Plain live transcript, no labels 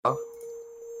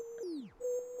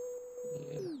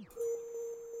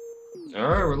All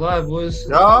right, we're live, boys.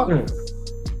 No.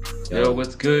 Yo,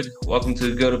 what's good? Welcome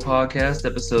to Go to Podcast,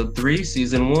 episode 3,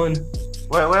 season 1.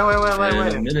 Wait.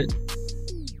 In a minute.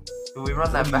 Do we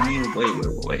run What that do back? you mean?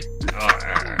 Wait. All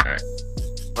right.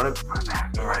 Run it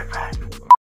back.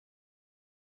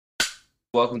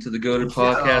 Welcome to the Go to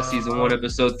Podcast, season 1,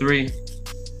 episode 3.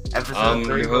 I'm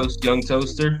your host, Young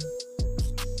Toaster.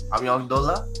 I'm Young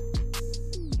Dola.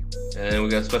 And we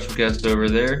got a special guest over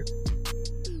there.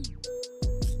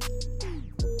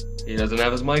 He doesn't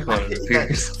have his mic on, it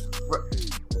appears.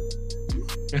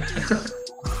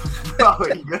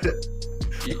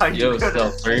 Yo,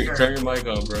 Stealth, turn your mic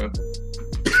on, bro.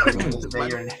 Say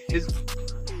your name.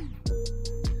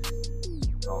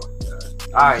 Oh my god.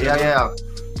 Alright, yeah.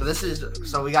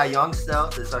 So we got Young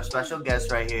Stealth. This is our special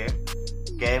guest right here.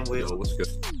 Okay, Yo, what's good?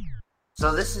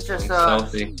 So this is just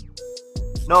Stealthy.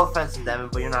 no offense to Devin,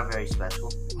 but you're not very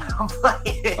special. I'm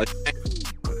playing.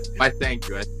 I thank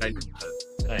you. I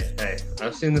Hey,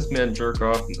 I've seen this man jerk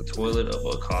off in the toilet of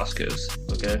a Costco's,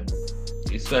 okay?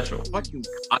 He's special. fucking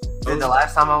Dude, the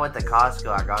last time I went to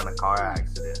Costco, I got in a car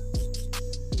accident.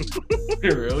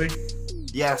 Really?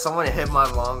 Yeah, someone hit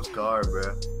my mom's car,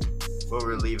 bro. When we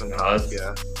were leaving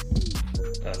Costco.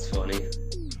 That's funny.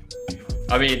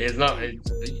 I mean,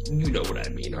 you know what I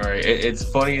mean, all right? It's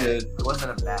funny that... It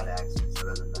wasn't a bad accident, so it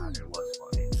doesn't matter. It was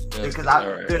funny. Because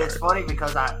It's funny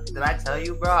because did I tell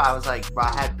you, bro? I was like, bro,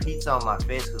 I had pizza on my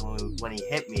face because when he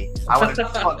hit me, I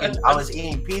was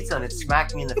eating pizza and it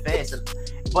smacked me in the face.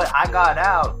 But I got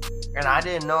out and I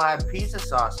didn't know I had pizza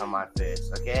sauce on my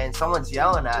face, okay? And someone's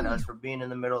yelling at us for being in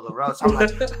the middle of the road. So I'm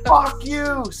like, fuck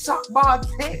you, suck my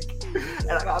dick.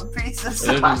 And I got pizza sauce.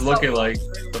 And he's looking like,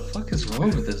 the fuck is wrong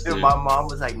with this dude? My mom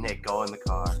was like, Nick, go in the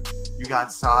car. You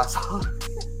got sauce on.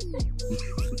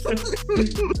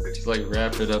 Just like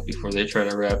wrap it up before they try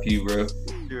to wrap you, bro.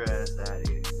 Your ass out of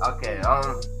here. Okay,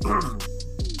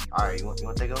 alright, you want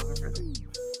to take over for a second?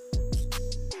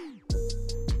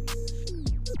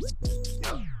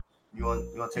 Yeah. You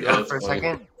want to take over for a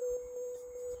second?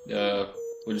 What'd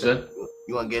you say?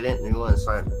 You want to get in? You want to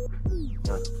start?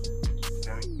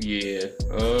 Yeah.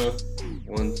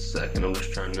 1 second. I'm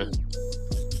just trying to.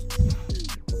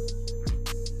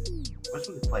 Wish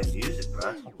we could play music, bro.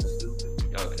 That's fucking stupid.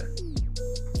 Okay.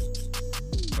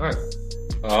 All right.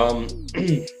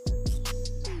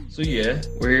 So yeah,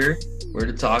 we're here. We're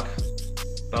to talk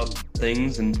about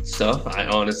things and stuff. I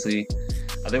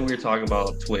think we were talking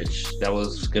about Twitch. That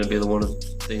was gonna be one of the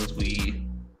things we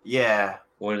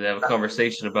wanted to have a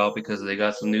conversation about because they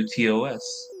got some new TOS.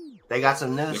 They got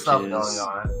some new stuff going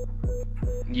on.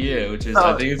 Yeah, which is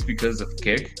I think it's because of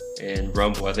Kick and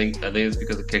Rumble. I think it's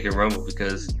because of Kick and Rumble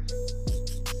because.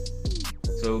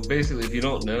 So basically, if you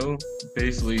don't know,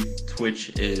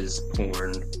 Twitch is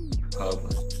Pornhub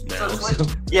now.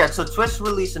 So Twitch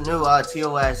released a new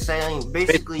TOS saying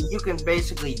basically you can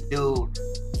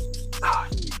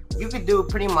do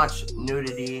pretty much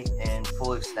nudity in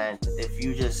full extent if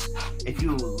you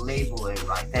label it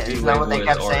like that. Isn't that what they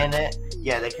kept saying it?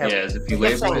 Yeah, they kept. Yeah, if you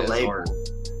label it as art.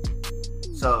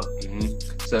 So.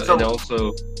 So and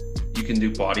also you can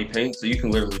do body paint, so you can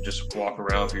literally just walk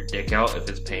around with your dick out if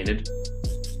it's painted.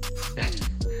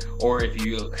 Or if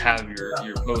you have your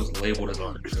pose labeled as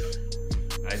art.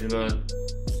 I do not.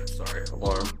 Sorry,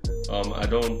 alarm. I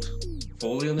don't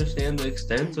fully understand the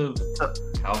extent of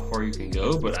how far you can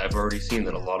go, but I've already seen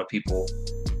that a lot of people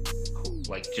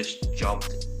like just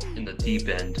jumped in the deep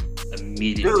end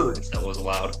immediately once that was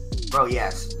allowed. Bro,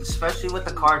 yes, especially with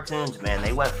the cartoons, man.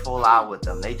 They went full out with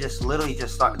them. They just literally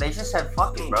they just said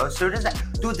fucking, bro. As soon as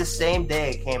the same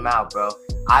day it came out, bro.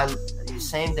 The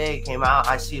same day it came out,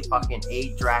 I see fucking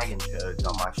 8 dragon chodes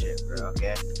on my shit, bro.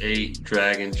 Okay. 8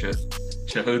 dragon chodes.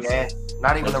 Okay.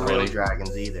 Not even the real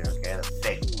dragons either. Okay, the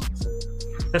fake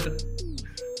ones.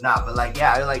 Nah, but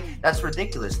that's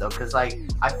ridiculous though, because I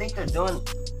think they're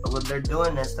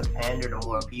doing this to pander to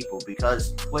more people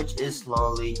because Twitch is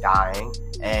slowly dying,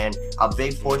 and a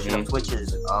big portion of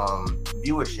Twitch's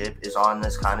viewership is on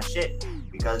this kind of shit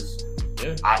because.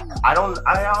 Yeah. I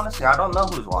honestly don't know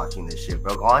who's watching this shit,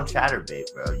 bro. Go on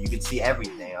Chatterbait, bro. You can see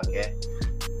everything, okay?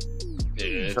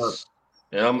 Yeah,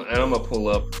 and I'm gonna pull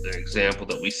up the example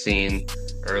that we seen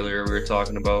earlier. We were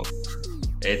talking about.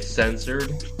 It's censored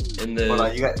in the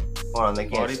they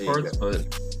can't body see parts, but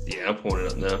yeah, I'm pulling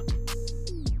it up now.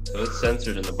 So it's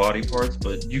censored in the body parts,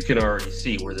 but you can already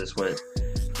see where this went.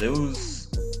 Those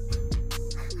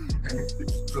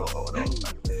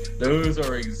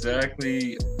are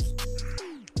exactly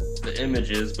the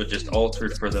images, but just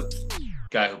altered for the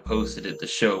guy who posted it to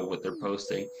show what they're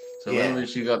posting. So literally,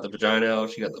 she got the vagina out,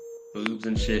 she got the boobs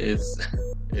and shit. It's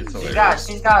hilarious.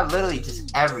 She's got literally just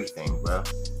everything, bro.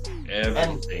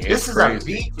 everything. This is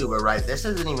crazy. A VTuber, right? This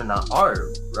isn't even an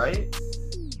art, right?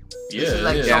 Yeah, this is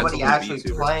like somebody actually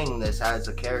VTuber. playing this as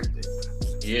a character.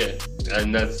 Yeah,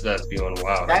 and that's beyond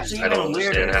wild. That's I don't even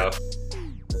understand weirder. how.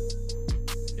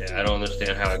 Yeah, I don't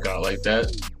understand how it got like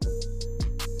that.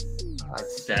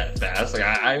 That fast. Like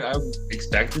I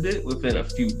expected it within a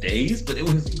few days, but it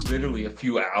was literally a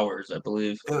few hours, I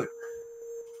believe. Dude,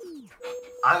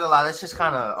 I'm gonna lie. That just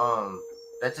kind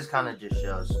of just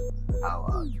shows how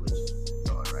Twitch is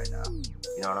going right now.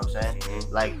 You know what I'm saying?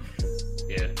 Mm-hmm. Like,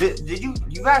 yeah. Did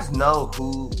you guys know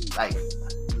who like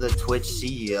the Twitch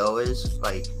CEO is?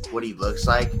 Like, what he looks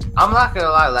like? I'm not gonna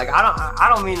lie. Like, I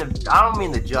don't mean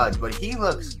to judge, but he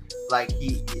looks like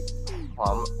he.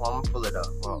 I'm gonna pull it up.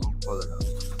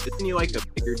 Isn't he like a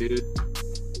bigger dude?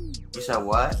 You said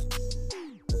what?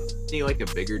 Isn't he like a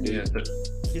bigger dude? Yeah.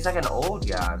 He's like an old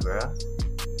guy, bro.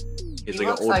 He's He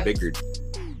like an old looks bigger.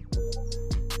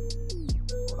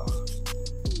 Hold on.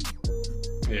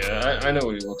 Yeah, I know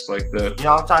what he looks like though. You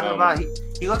know what I'm talking about?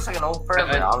 He looks like an old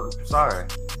pervert. I'm sorry.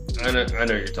 I know what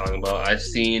you're talking about. I've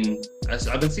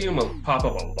been seeing him pop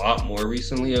up a lot more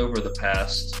recently over the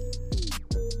past,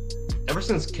 ever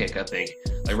since Kick, I think.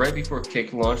 Like right before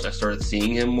Kick launched, I started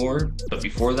seeing him more. But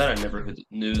before that, I never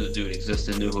knew the dude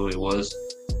existed, knew who he was.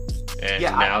 And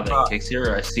now that Kick's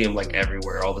here, I see him like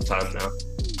everywhere all the time now.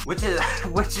 Which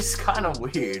is kind of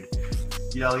weird.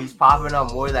 You know, he's popping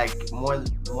up more that.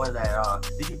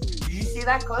 Did you see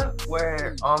that clip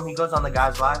where he goes on the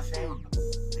guy's live stream?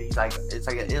 He's like,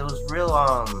 it was real.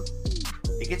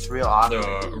 It gets real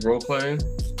awkward. The role playing.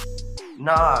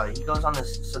 No, he goes on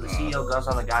this. So the CEO goes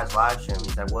on the guy's live stream.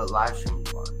 He's like, "What live stream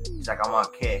you on?" He's like, "I'm on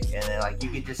Kick," and then like you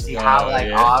could just see how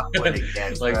awkward it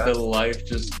gets. Like bro. the life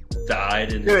just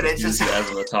died in Dude, his it's just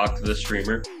enthusiasm to talk to the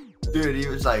streamer. Dude, he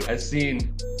was like, I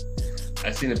seen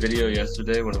a video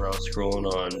yesterday whenever I was scrolling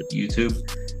on YouTube,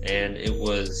 and it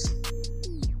was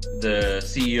the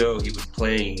CEO. He was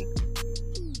playing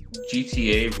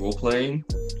GTA role playing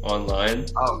online.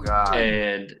 "Oh God!"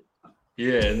 And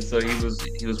yeah, and so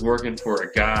he was working for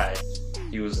a guy.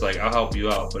 He was like, "I'll help you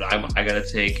out, but I'm gonna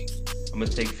take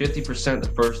 50% the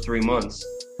first 3 months,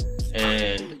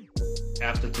 and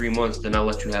after 3 months, then I'll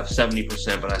let you have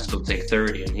 70%, but I still take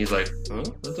 30." And he's like, "Huh?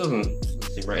 That doesn't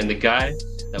seem right." And the guy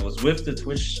that was with the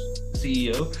Twitch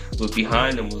CEO was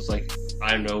behind him, was like,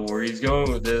 "I know where he's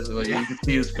going with this." Like you could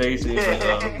see his face, and he's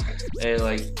like, and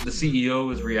like the CEO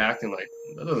was reacting like,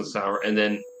 "That doesn't sound right." And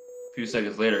then a few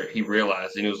seconds later, he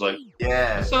realized, and he was like,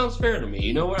 "Yeah, that sounds fair to me.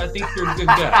 You know what? I think you're a good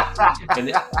guy."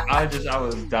 And I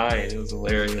was dying. It was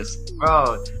hilarious.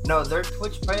 Bro, no, their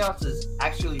Twitch payouts is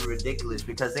actually ridiculous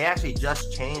because they actually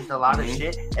just changed a lot of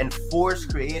shit and forced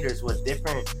creators with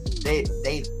different. They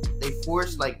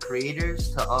forced like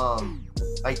creators to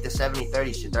like the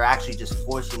 70-30 shit. They're actually just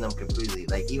forcing them completely.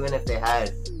 Like even if they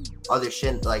had other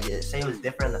shit, like say it was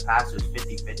different in the past, it was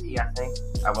 50-50, I think,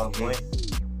 at one point.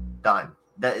 Done.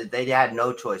 They had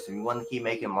no choice. If you wanted to keep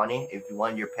making money, if you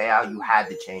wanted your payout, you had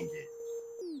to change it.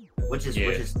 Which is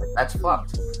that's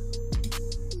fucked.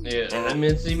 Yeah, and I mean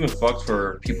it's even fucked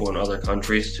for people in other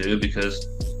countries too, because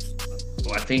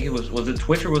I think it was it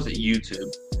Twitch or was it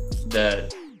YouTube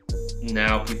that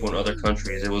now people in other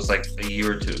countries, it was like a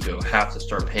year or two ago, have to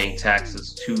start paying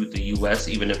taxes to the US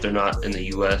even if they're not in the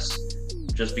US,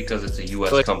 just because it's a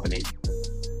US company.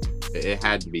 It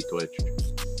had to be Twitch.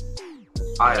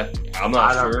 I'm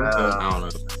not sure, but I don't know.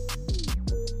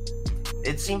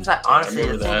 It seems like, honestly, it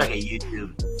seems like a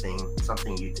YouTube thing,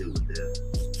 something YouTube would do,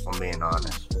 if I'm being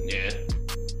honest. Yeah.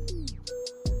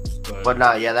 But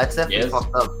no, yeah, that's definitely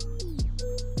fucked up.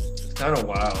 It's kind of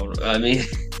wild. I mean,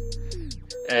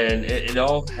 and it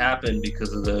all happened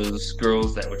because of those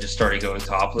girls that were just started going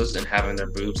topless and having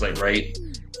their boobs like right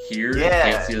here. Yeah.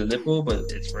 You can't see the nipple, but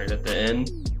it's right at the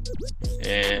end.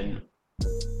 And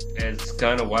it's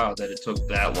kind of wild that it took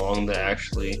that long to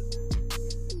actually.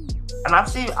 And I've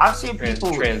seen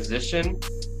people transition.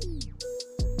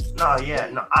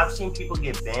 I've seen people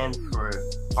get banned for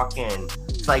fucking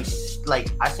like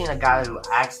I seen a guy who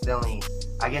accidentally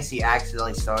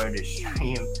started a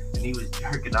stream and he was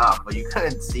jerking off, but you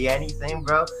couldn't see anything,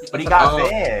 bro. But he got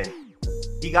banned.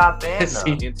 He got banned.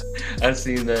 I've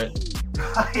seen that.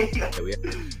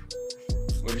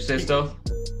 What'd you say, Steph?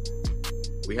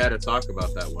 We had to talk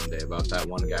about that one day, about that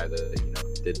one guy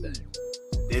that did that.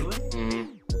 Did we?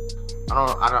 Mm-hmm.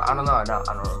 I don't know. I don't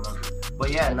remember.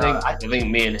 But yeah, I think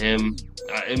me and him.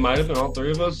 It might have been all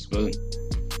three of us, but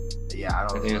yeah,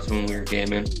 I think that's when we were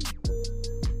gaming.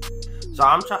 So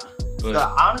I'm trying.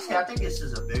 Honestly, I think this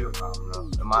is a bigger problem, though,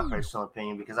 in my personal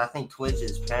opinion, because I think Twitch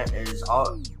is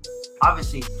all.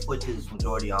 Obviously, Twitch's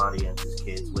majority audience is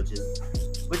kids, which is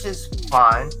which is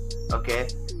fine, okay.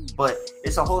 But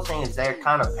it's the whole thing is they're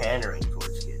kind of pandering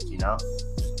towards kids, you know.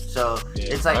 So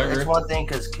it's like it's one thing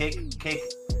because Kick,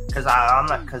 because I'm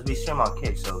not because we stream on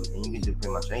Kick, so and you can do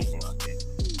pretty much anything on Kick.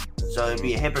 So it'd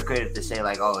be a hypocrite if they say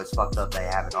like, oh, it's fucked up they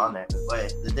have it on there.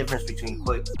 But the difference between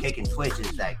Kick and Twitch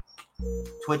is that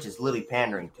Twitch is literally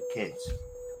pandering to kids.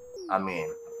 I mean,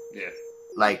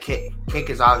 like Kick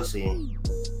is obviously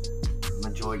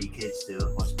majority kids too.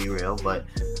 Let's be real, but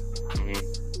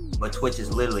Twitch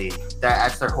is literally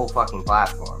that's their whole fucking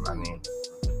platform. I mean,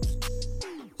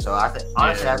 so I think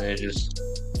honestly,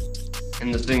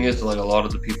 and the thing is, like a lot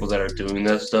of the people that are doing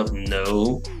that stuff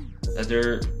know that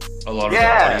they're. A lot of the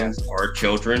audience are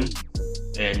children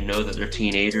and know that they're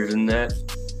teenagers in that.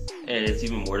 And it's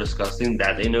even more disgusting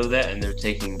that they know that and they're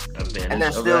taking advantage of that. And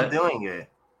they're still doing it.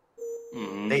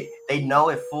 Mm-hmm. They know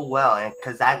it full well, and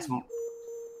because that's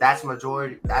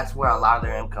majority. That's where a lot of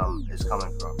their income is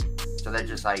coming from. So they're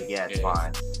just like, it's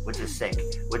fine, which is sick.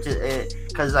 Which is it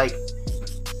because like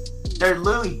they're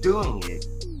literally doing it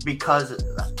because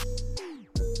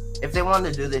if they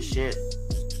wanted to do this shit,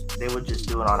 they would just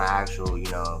do it on an actual,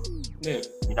 you know. Yeah.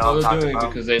 You know they're doing it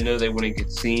because they know they wouldn't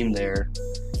get seen there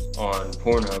on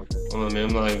Pornhub. I mean,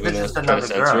 I'm not even going to try to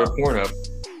censor Pornhub.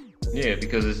 Yeah,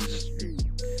 because it's just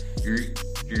you're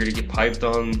going to get piped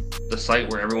on the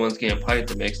site where everyone's getting piped.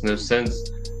 It makes no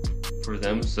sense for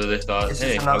them. So they thought,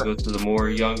 I'll go to the more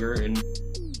younger and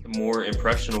more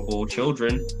impressionable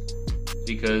children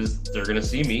because they're going to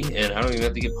see me and I don't even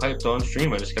have to get piped on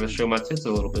stream. I just got to show my tits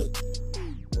a little bit.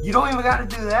 You don't even got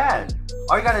to do that.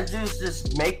 All you got to do is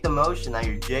just make the motion that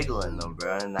you're jiggling them,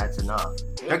 bro, and that's enough.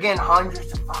 They're getting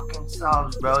hundreds of fucking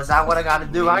subs, bro. Is that what I got to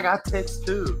do? I got tits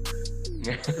too.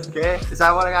 Okay? Is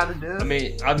that what I got to do?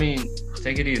 I mean,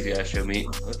 take it easy, Show Me.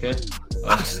 Okay?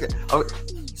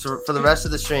 So for the rest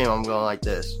of the stream, I'm going like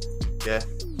this. Okay?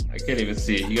 I can't even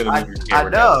see it. You got to move your camera I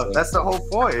know. down, that's the whole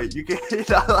point. You're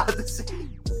not allowed to see.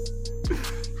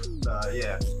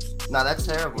 Yeah. No, that's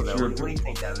terrible, though. What do you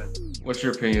think, Devin? What's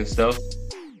your opinion, Steph?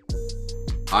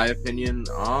 My opinion,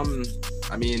 I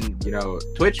mean, you know,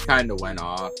 Twitch kind of went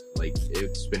off. Like,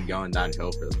 it's been going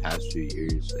downhill for the past few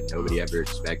years, and nobody ever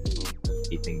expected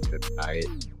anything about it.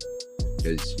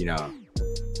 Because, you know,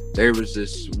 there was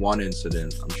this one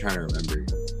incident, I'm trying to remember.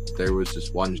 There was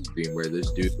this one stream where this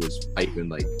dude was piping,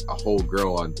 like, a whole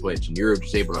girl on Twitch, and you were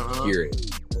just able to hear it.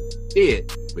 See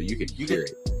it, but you could hear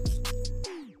it.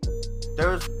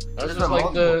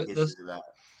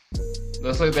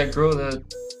 That's like that girl that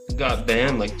got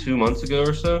banned like 2 months ago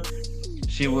or so.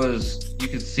 You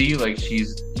could see like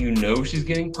she's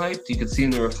getting piped. You could see in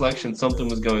the reflection something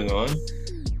was going on,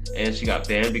 and she got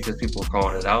banned because people were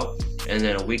calling it out. And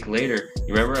then a week later,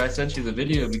 you remember I sent you the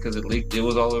video because it leaked. It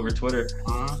was all over Twitter.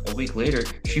 A week later,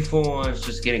 she full on is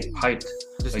just getting piped.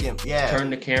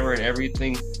 Turned the camera and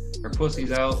everything. Her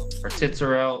pussy's out, her tits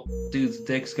are out, dude's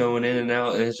dick's going in and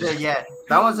out, and it's just that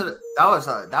was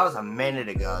a minute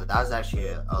ago. That was actually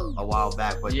a while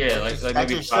back, but like that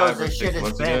maybe just shows 5 or 6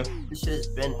 months ago. This shit has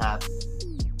been happening.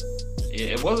 Yeah,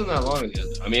 it wasn't that long ago.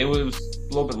 I mean, it was a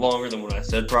little bit longer than what I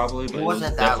said probably, but it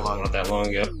wasn't that long. Not that long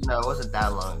ago. No, it wasn't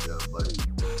that long ago, but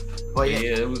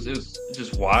it was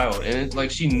just wild, and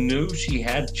she knew she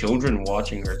had children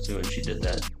watching her too, and she did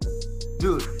that.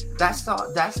 Dude, that's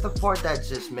the part that's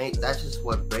just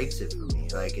what breaks it for me.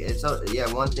 Like it's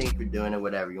one thing if you're doing it,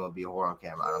 whatever, you want to be a whore on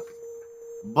camera, I don't care.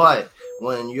 But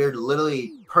when you're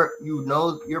literally you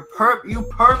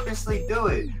purposely do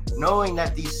it, knowing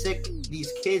that these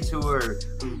kids who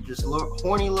just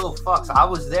horny little fucks. I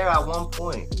was there at one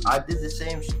point. I did the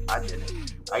same shit. I did it.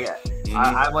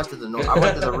 I went to the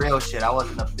real shit. I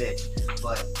wasn't a bitch,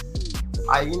 but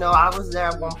I was there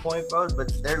at one point, bro.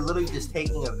 But they're literally just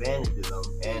taking advantage of them.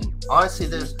 And honestly,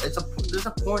 there's a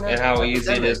porn. And how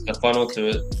easy it is to funnel to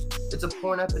it. It's a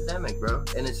porn epidemic, bro,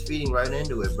 and it's feeding right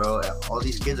into it, bro. All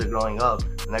these kids are growing up,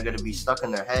 and they're gonna be stuck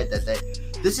in their head that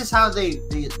this is how they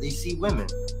see women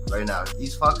right now.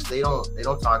 These fucks, they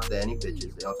don't talk to any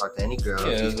bitches, they don't talk to any girls.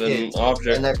 Yeah, these kids,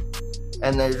 object.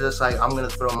 And they're just like, I'm gonna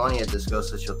throw money at this girl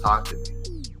so she'll talk to me.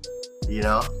 You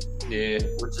know? Yeah.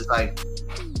 Which is like,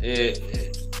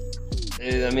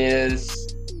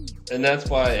 and that's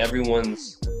why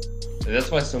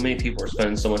that's why so many people are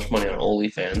spending so much money on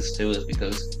OnlyFans too, is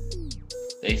because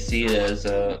they see it as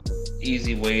a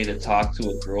easy way to talk to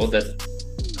a girl that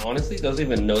honestly doesn't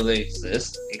even know they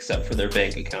exist except for their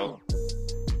bank account.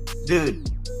 Dude,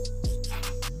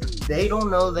 they don't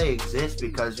know they exist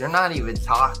because you're not even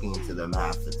talking to them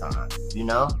half the time. You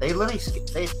know, they literally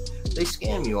they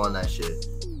scam you on that shit.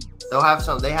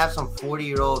 They have some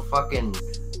 40-year-old fucking.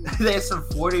 They have some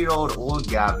 40-year-old old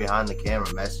guy behind the camera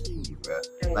messaging you, bro.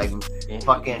 like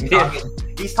fucking talking.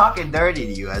 He's talking dirty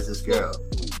to you as this girl.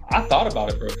 I thought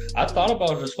about it, bro. I thought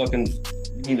about just fucking,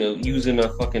 using a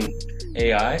fucking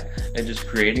AI and just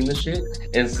creating the shit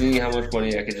and seeing how much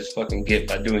money I could just fucking get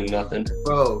by doing nothing.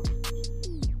 Bro,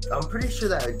 I'm pretty sure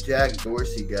that Jack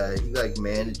Dorsey guy, he like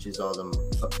manages all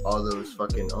those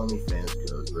fucking OnlyFans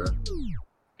girls, bro.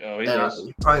 Oh, he does.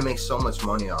 He probably makes so much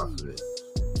money off of it.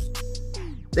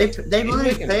 They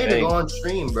literally pay to go on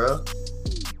stream, bro.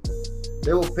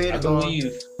 They will pay to go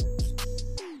on.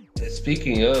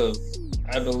 Speaking of,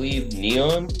 I believe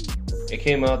Neon, it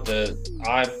came out that,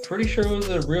 I'm pretty sure it was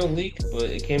a real leak, but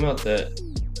it came out that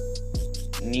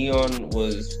Neon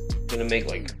was gonna make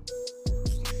like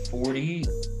 40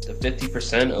 to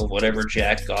 50% of whatever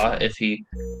Jack got if he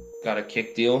got a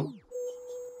kick deal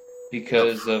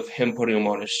because of him putting him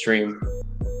on his stream.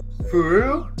 For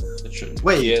real?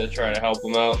 Wait. Yeah, to try to help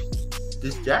him out.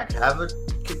 Does Jack have a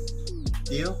kick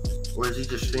deal? Or is he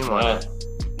just stream on it?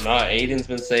 Nah, Aiden's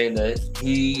been saying that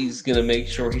he's gonna make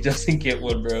sure he doesn't get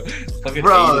one, bro. Fucking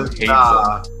bro, Aiden hates him.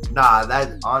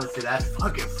 that honestly, that's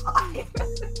fucking fire.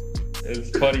 It's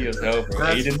funny as hell, bro.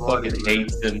 That's Aiden funny, fucking bro.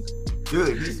 hates him.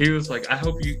 Dude, he was like, I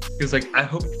hope you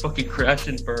fucking crash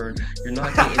and burn. You're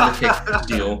not getting the kick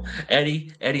deal.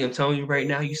 Eddie, I'm telling you right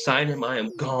now, you sign him, I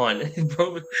am gone.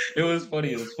 Bro, it was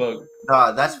funny as fuck.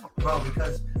 Nah, that's, bro,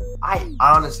 because I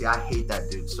honestly, I hate that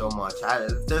dude so much.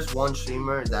 If there's one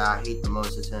streamer that I hate the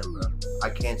most, it's him, bro.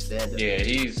 I can't stand it.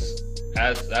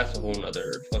 Yeah, that's a whole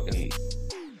nother fucking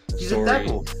He's story. a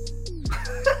devil.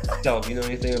 Del, you know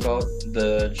anything about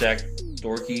the Jack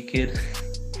Dorky kid?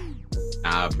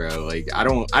 Nah, bro. Like, I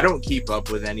don't keep up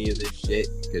with any of this shit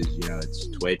because it's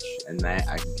Twitch and that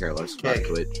I can care less about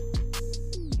Twitch.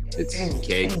 It's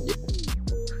kick. Yeah.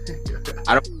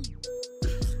 I don't.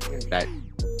 That.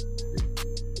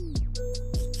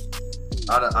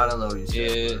 I don't know what you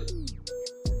said.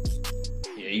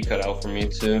 Yeah, you cut out for me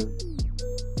too.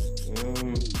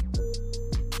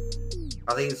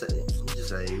 I think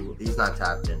he's not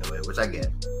tapped into it, which I get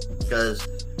because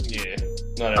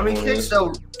not I mean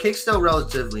Kick's still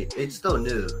relatively, it's still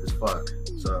new as fuck.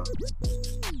 So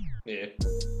yeah.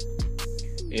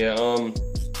 I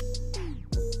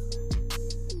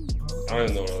don't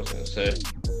even know what I was gonna say.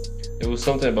 It was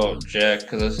something about Jack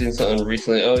because I seen something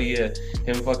recently. Oh yeah,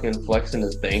 him fucking flexing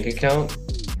his bank account.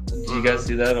 Did you guys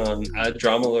see that on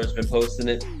Drama Alert's been posting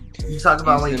it? You talk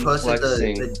about when you posted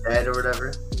the dead or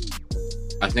whatever?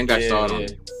 I think I saw it on.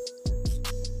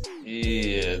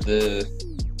 Yeah, the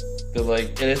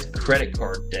like, and it's credit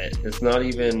card debt. It's not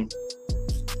even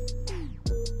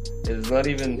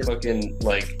fucking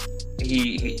like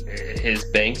his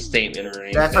bank statement or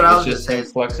anything. That's what I was just saying.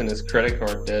 Flexing his credit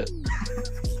card debt.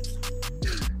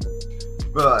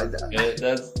 Bro,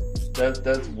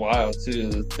 that's wild too.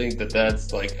 To think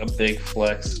that's like a big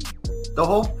flex.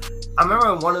 I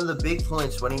remember one of the big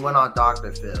points when he went on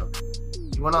Dr. Phil.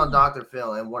 He went on Dr.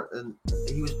 Phil and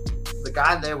he was the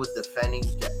guy there was defending.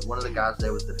 One of the guys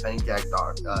there was defending Jack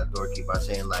Dorky by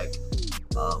saying like,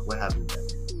 "What happened there?"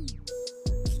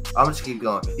 I'm just keep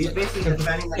going. He's basically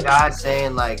defending the guy,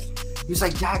 saying like, he's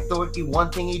like, Jack Dorky.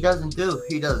 One thing he doesn't do,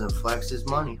 he doesn't flex his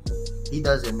money. He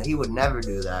doesn't. He would never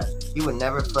do that. He would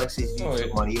never flex his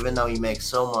YouTube money, even though he makes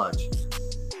so much.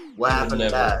 What happened to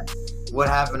that? What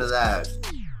happened to that?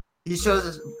 He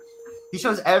shows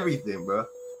everything, bro.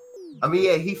 I mean,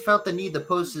 yeah, he felt the need to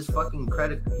post his fucking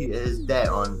his debt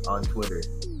on Twitter.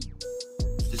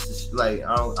 Just like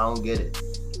I don't get it.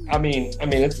 I mean,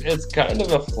 it's kind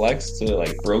of a flex to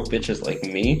like broke bitches like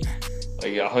me,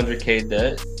 like 100K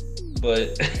debt.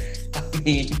 But I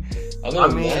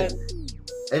mean, that,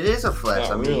 it is a flex.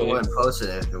 I mean, really. You wouldn't post it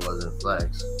if it wasn't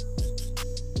flex.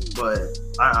 But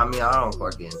I mean, I don't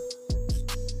fucking.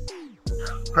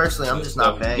 Personally, I'm just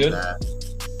not paying that.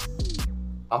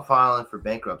 I'm filing for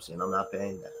bankruptcy and I'm not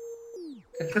paying that.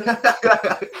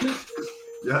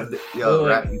 yo,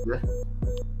 Rat, you good?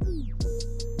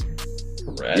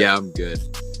 Rat. Yeah, I'm good.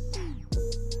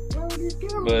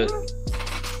 But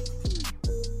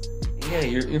yeah,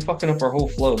 you're fucking up our whole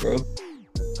flow, bro.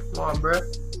 Come on, bro.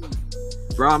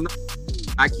 Bro,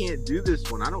 I can't do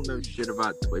this one. I don't know shit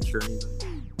about Twitch or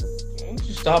anything. Why don't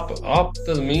you stop up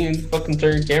doesn't mean you fucking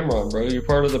turn your camera on, bro. You're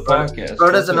part of the podcast.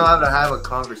 Bro doesn't know how to have a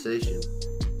conversation.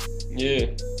 Yeah.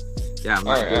 Yeah, I'm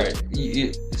all right.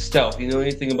 Stealth, you know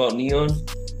anything about Neon?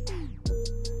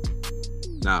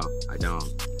 No, I don't.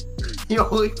 He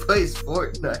only plays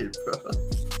Fortnite, bro.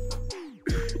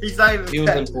 He's not even. If he was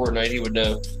in Fortnite, he would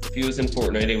know. If he was in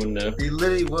Fortnite, he would know. He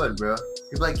literally would, bro.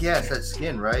 He's like, yeah, it's that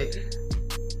skin, right?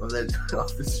 Of that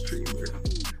off the streamer.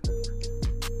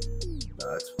 No,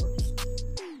 that's funny.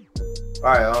 All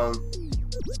right,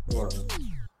 hold on.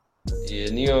 Yeah,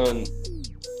 Neon.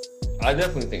 I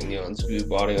definitely think Neon's view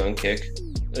botting on Kick.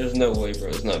 There's no way, bro.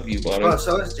 It's not view botting. Bro,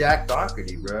 so is Jack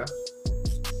Doherty, bro.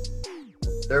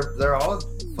 They're all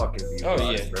fucking view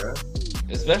botting, bro.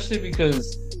 Especially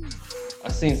because I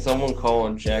seen someone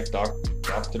calling Jack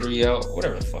Doherty out,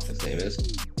 whatever the fuck his name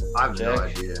is. I have no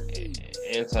idea.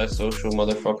 Antisocial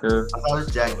motherfucker. I thought it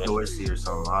was Jack Dorsey or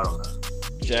something. I don't know.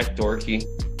 Jack Dorkey.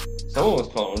 Someone was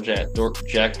calling him Jack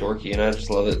Dorkey, and I just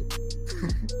love it.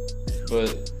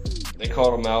 But they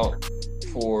called him out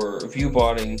for view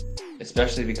botting,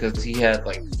 especially because he had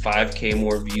like 5K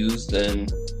more views than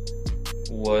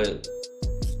what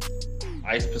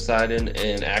Ice Poseidon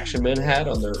and Action Man had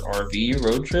on their RV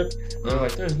road trip. And they're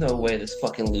like, there's no way this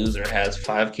fucking loser has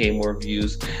 5K more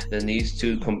views than these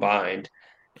two combined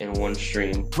in one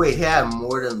stream. Wait, he had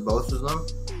more than both of them?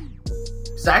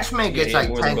 Because Action Man gets like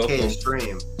 10K a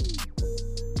stream.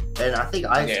 And I think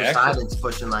Ice Poseidon's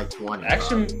pushing like 20.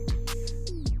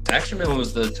 Action Man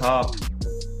was the top,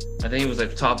 I think he was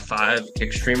like top 5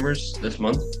 Kick streamers this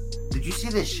month. Did you see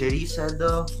the shit he said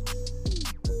though?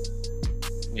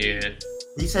 Yeah.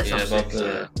 He said something about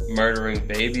the murdering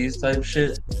babies type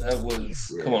shit. That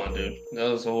was, come on, dude. That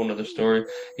was a whole nother story.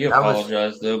 He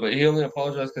apologized though, but he only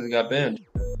apologized because he got banned.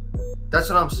 That's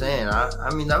what I'm saying.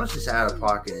 I mean, that was just out of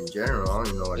pocket in general. I don't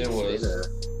even know what to say there.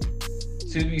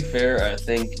 To be fair, I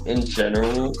think in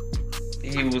general,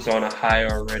 he was on a high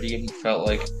already, and he felt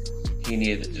like he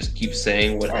needed to just keep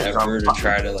saying whatever to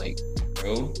try to like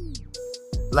grow.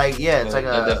 Like, yeah, it's like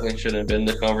that definitely shouldn't have been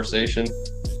the conversation.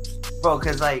 Bro,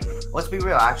 because like, let's be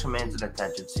real, Action Man's an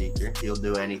attention seeker. He'll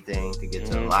do anything to get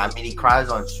to him. I mean, he cries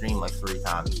on stream like 3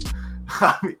 times.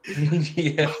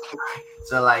 Yeah.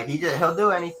 So like, he'll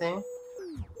do anything.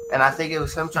 And I think it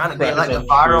was him trying to get like a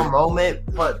viral moment,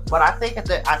 but I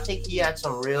think he had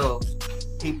some real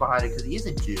heat behind it because he's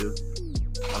a Jew.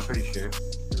 I'm pretty sure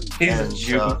he's a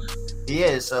Jew. So, he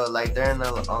is. So like they're in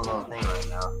the little thing right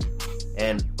now.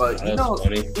 But funny.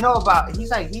 you know about he's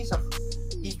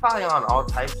probably on all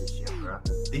types of shit, bro.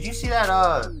 Did you see that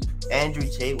Andrew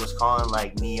Tate was calling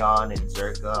like Neon and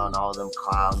Zerka on all them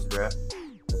clowns, bro?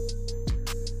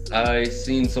 I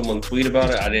seen someone tweet about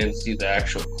it. I didn't see the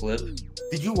actual clip.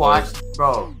 Did you watch,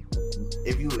 bro?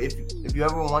 If you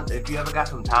ever got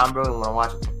some time, bro, and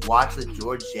want to watch the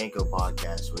George Janko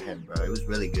podcast with him, bro. It was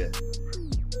really good.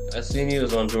 I seen he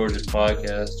was on George's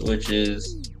podcast, which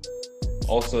is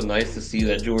also nice to see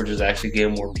that George is actually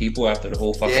getting more people after the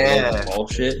whole fucking Paul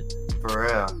shit. For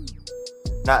real.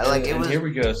 Not like it was. Here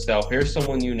we go, Stout. Here's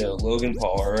someone you know, Logan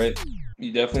Paul. All right,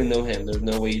 you definitely know him. There's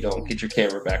no way you don't. Get your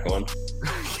camera back on.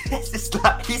 He's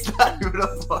not even a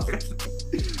part of it.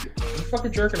 You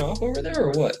fucking jerking off over there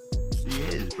or what? He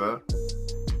is, bro.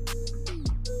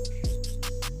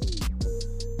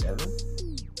 Evan?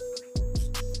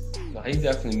 Nah, he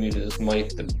definitely muted his mic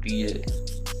to beat it.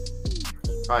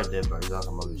 Probably did, bro. He's on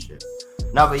some other shit.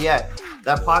 No, but yeah,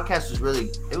 that podcast was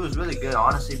really good,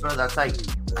 honestly, bro. That's like,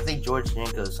 I think George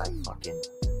Janko's like fucking,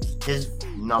 his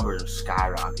numbers are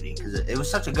skyrocketing because it was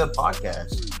such a good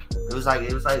podcast.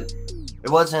 It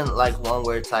wasn't like one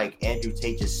where it's like Andrew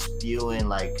Tate just spewing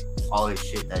like all his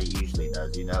shit that he usually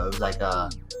does, you know? It was like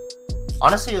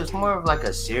honestly, it was more of like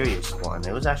a serious one.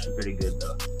 It was actually pretty good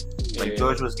though. Like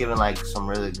George was giving like some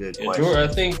really good questions.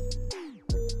 George,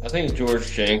 I think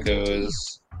George Janko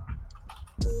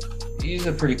he's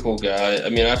a pretty cool guy. I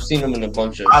mean, I've seen him in a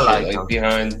bunch of shit, like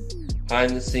behind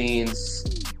the scenes,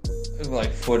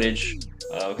 like footage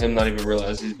of him not even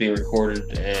realizing he's being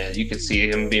recorded, and you can see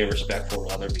him being respectful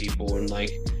to other people and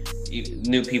like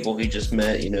new people he just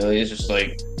met. You know, he's just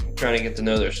like trying to get to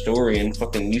know their story, and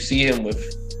fucking you see him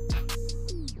with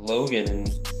Logan, and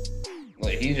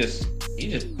like he just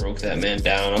broke that man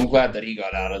down. I'm glad that he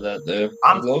got out of that though.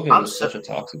 Logan is such a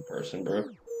toxic person, bro.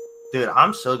 Dude,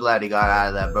 I'm so glad he got out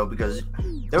of that, bro, because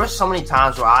there were so many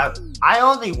times where I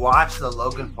only watched the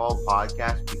Logan Paul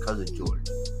podcast because of George.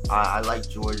 I like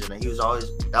George, and he was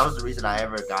always, that was the reason I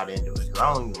ever got into it, because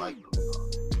I don't even like Logan Paul.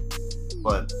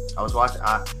 But I was watching,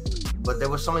 but there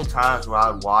were so many times where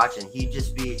I would watch, and he'd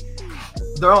just be,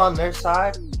 they're on their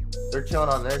side, they're chilling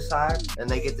on their side, and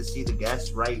they get to see the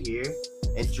guests right here.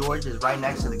 And George is right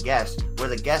next to the guest, where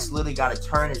the guest literally got to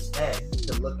turn his head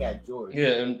to look at George.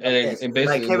 Yeah, and basically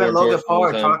like him and Logan Paul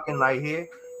are talking right here,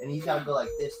 and he's got to go like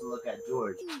this to look at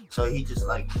George. So he just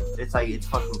like, it's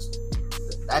fucking,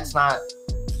 that's not,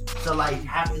 so like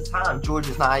half the time George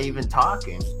is not even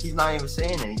talking. He's not even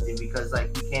saying anything because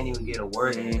like he can't even get a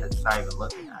word in because he's not even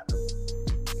looking at him.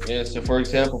 Yeah, so for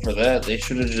example, for that, they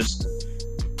should have just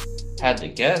had the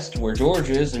guest where George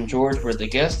is and George where the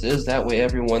guest is. That way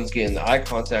everyone's getting the eye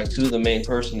contact to the main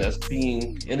person that's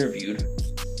being interviewed.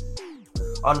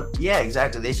 Yeah,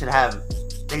 exactly. They should have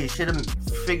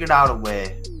figured out a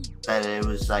way that it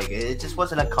was like it just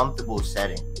wasn't a comfortable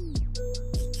setting.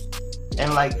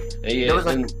 And like there was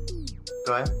like,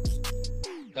 go ahead.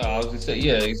 I was gonna say,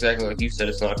 yeah, exactly like you said,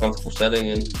 it's not a comfortable setting,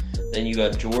 and then you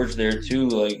got George there too.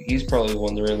 Like he's probably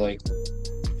wondering, like,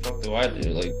 "Fuck do I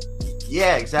do?" Like,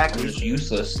 yeah, exactly. I'm just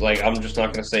useless. Like I'm just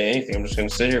not gonna say anything. I'm just gonna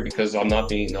sit here because I'm not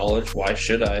being acknowledged. Why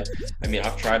should I? I mean,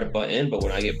 I've tried to butt in, but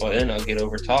when I get butt in, I'll get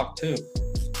over talked too.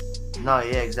 No,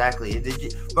 yeah, exactly.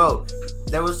 Bro?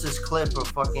 There was this clip of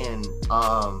fucking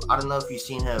I don't know if you've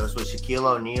seen him. It was with Shaquille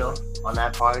O'Neal on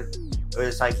that part.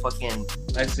 It's like fucking.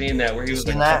 I seen that where he was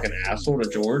like a fucking asshole to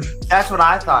George. That's what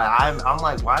I thought. I'm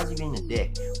like, why is he being a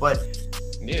dick? But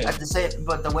yeah,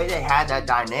 but the way they had that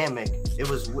dynamic, it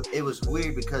was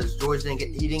weird because George didn't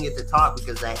get to talk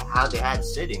because they had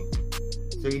sitting,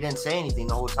 so he didn't say anything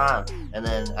the whole time. And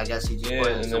then I guess he just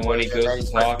and then when he goes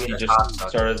to talk, he just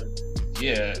started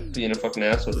being a fucking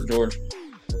asshole to George.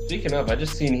 Speaking of, I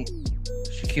just seen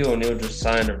Shaquille O'Neal just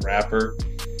signed a rapper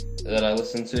that I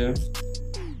listen to.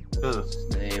 What's his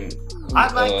name?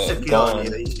 I like Shaquille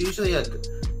O'Neal. He's usually I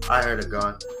heard of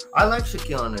Gone. I like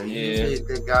Shaquille O'Neal. He's usually a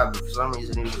good guy, but for some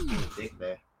reason he was just being a dick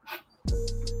there.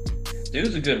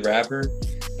 Dude's a good rapper,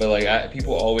 but like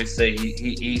people always say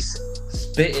he's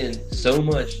spitting so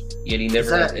much, yet he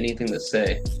never has anything to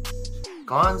say.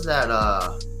 Gone's that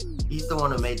he's the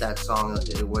one who made that song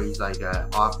where he's like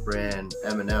off-brand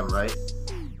Eminem, right?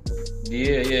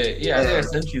 Yeah. I think I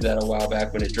sent you that a while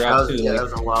back when it dropped too. Yeah, that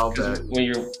was a while back. When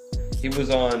it was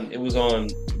on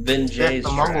Ben J's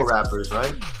the mumble rappers,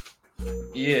 right?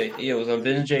 Yeah, it was on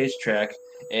Ben J's track,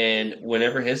 and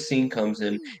whenever his scene comes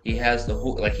in, he has the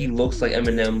whole he looks like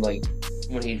Eminem, like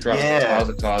when he drops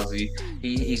the Kazi,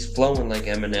 he's flowing like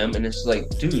Eminem, and it's like,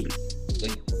 dude,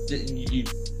 like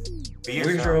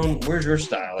where's your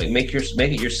style? Like make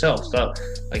it yourself. Stop.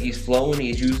 Like he's flowing,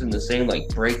 he's using the same like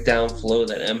breakdown flow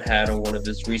that M had on one of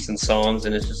his recent songs,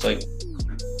 and it's just like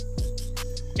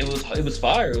it was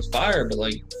fire. It was fire, but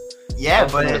like I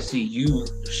want to see you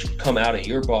come out of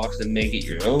your box and make it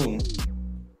your own.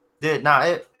 Dude,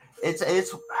 nah, it's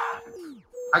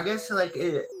I guess like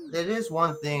it is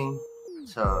one thing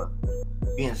to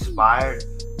be inspired,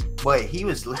 but he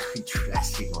was literally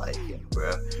dressing like him,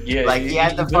 bro. Yeah, like he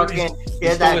had that one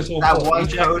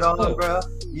coat on, bro.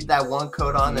 That one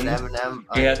coat on that Eminem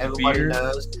everybody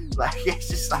knows. Like it's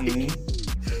just like and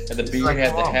the beard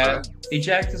had the hat. Bro. He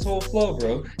jacked his whole flow,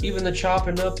 bro. Even the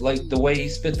chopping up, like the way he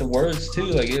spit the words too.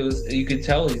 Like it was, you could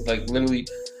tell he's like literally.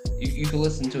 You could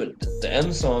listen to it, the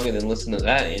M song, and then listen to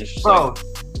that, and it's just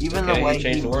even the way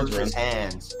he moves his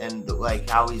hands and like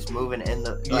how he's moving in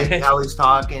the how he's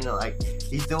talking, like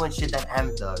he's doing shit that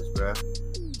M does, bro.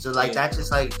 So like that's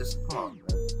just come on,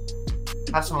 bro.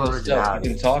 Have some originality.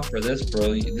 You can talk for this,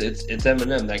 bro. It's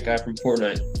Eminem, that guy from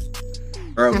Fortnite.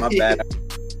 Bro, my bad.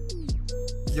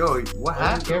 Yo, what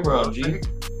happened? Camera on, G.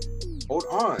 Hold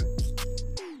on.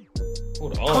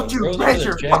 Hold on, bro.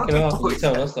 They're jacking off. You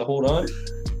telling us to hold on?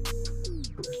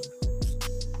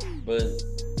 But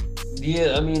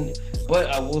yeah, I mean, but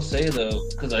I will say though,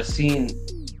 because I was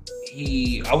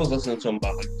listening to him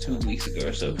about like 2 weeks ago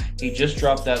or so. He just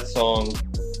dropped that song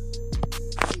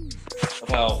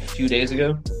about a few days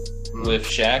ago with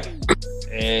Shaq,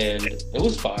 and it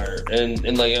was fire.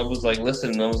 And like I was like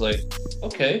listening, and I was like,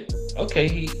 okay,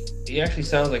 he actually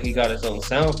sounds like he got his own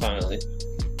sound finally.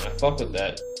 I fuck with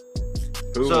that.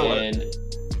 And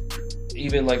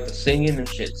even like the singing and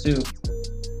shit too.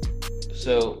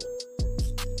 So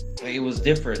like, it was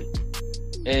different,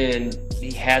 and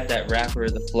he had that rapper,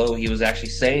 the flow. He was actually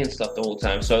saying stuff the whole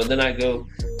time. So then I go,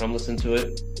 I'm listening to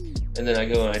it, and then I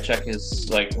go and I check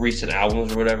his like recent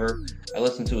albums or whatever. I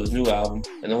listen to his new album,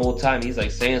 and the whole time he's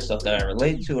like saying stuff that I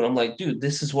relate to, and I'm like, dude,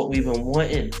 this is what we've been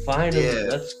wanting. Finally,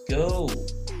 let's go.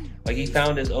 Like he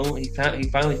found his own. He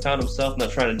finally found himself,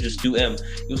 not trying to just do M.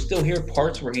 You'll still hear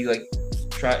parts where he like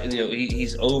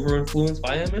he's over influenced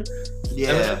by Eminem.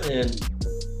 And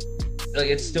like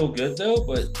it's still good though,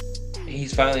 but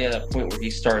he's finally at that point where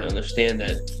he's starting to understand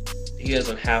that he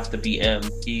doesn't have to be M.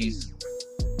 He's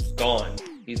gone.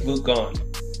 He's Luke gone.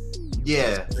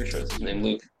 Yeah, pretty sure it's his name,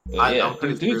 Luke. But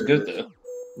dude's good though.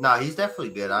 No, he's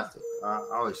definitely good. I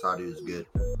always thought he was good,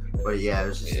 but yeah, it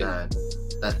was just that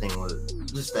thing was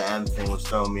just the M thing was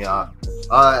throwing me off.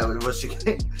 I never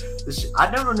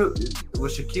knew,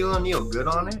 was Shaquille O'Neal good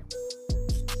on it?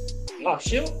 Oh,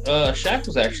 Shaq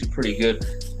was actually pretty good.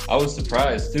 I was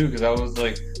surprised too because I was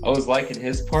liking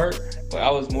his part, but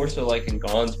I was more so liking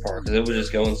Gon's part because it was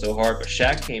just going so hard. But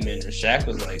Shaq came in and Shaq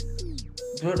was like,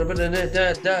 I'm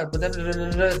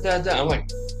like,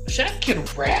 Shaq can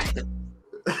rap.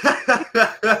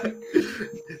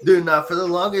 Dude, nah, for the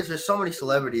longest, there's so many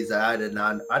celebrities that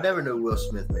I never knew Will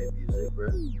Smith made music, bro.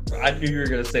 I knew you were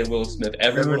gonna say Will Smith.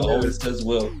 Everyone always says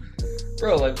Will.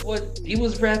 Bro, like what? He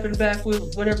was rapping back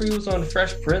with whenever he was on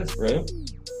Fresh Prince, bro.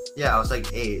 Yeah, I was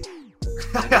like 8.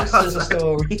 This is a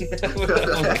story. I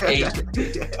was 8.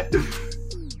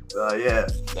 Yeah.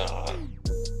 Nah.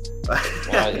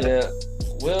 Yeah.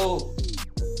 Will.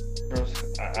 Bro,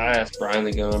 I asked Brian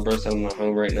to go on, bro. So I'm not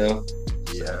home right now.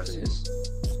 Yes.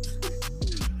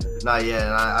 Nah, yeah,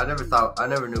 and I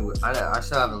never knew. I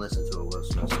still haven't listened to a Will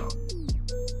Smith song.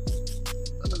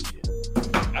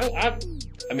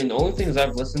 I mean, the only things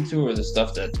I've listened to are the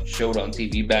stuff that showed on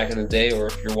TV back in the day, or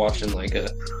if you're watching like a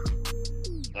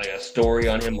story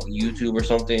on him on YouTube or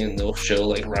something, and they'll show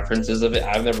like references of it.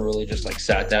 I've never really just like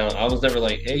sat down. I was never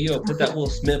like, hey, yo, put that Will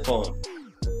Smith on.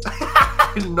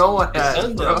 No one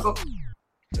has, bro.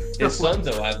 His son,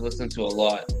 though, I've listened to a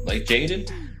lot. Like Jaden,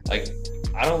 like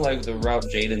I don't like the route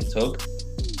Jaden took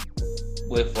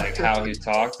with like how he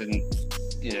talked and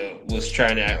was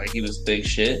trying to act like he was big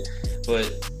shit.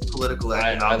 But political.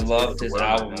 I loved his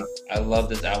album. I loved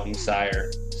his album,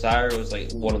 Sire. Sire was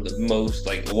like one of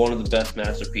the best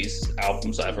masterpiece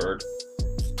albums I've heard.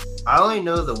 I only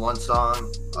know the one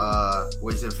song,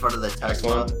 was in front of the text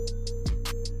one.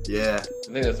 Yeah.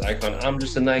 I think that's Icon. I'm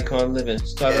just an icon living.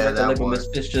 Started like a label, Miss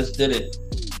Bitch just did it.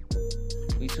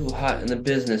 We too hot in the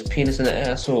business. Penis in the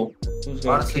asshole. Who's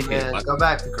gonna Honestly, kick man, it? go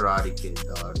back to Karate Kid,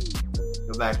 dog.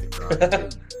 Go back to Karate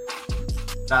Kid.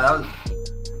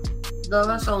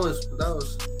 That song was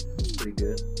pretty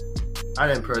good. I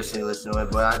didn't personally listen to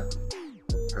it, but I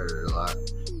heard it a lot.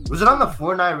 Was it on the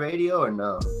Fortnite radio or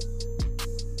no?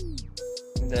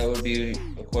 That would be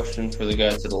a question for the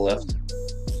guy to the left.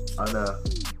 I know.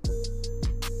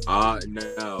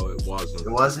 No, it wasn't. It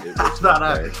wasn't?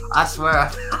 I swear I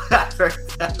heard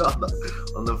that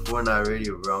on the Fortnite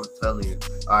radio, bro. I'm telling you.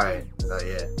 Alright,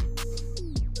 yeah.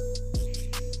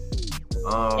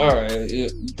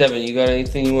 Alright, Devin, you got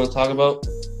anything you want to talk about?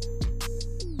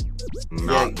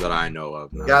 Not that I know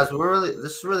of. No. Guys,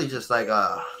 this is really just like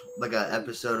an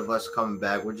episode of us coming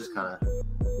back. We're just kind of,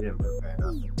 we didn't prepare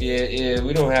nothing. Yeah,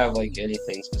 we don't have like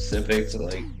anything specific to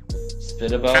like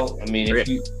spit about. I mean, if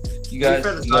you guys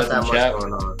in chat,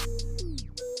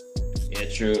 yeah,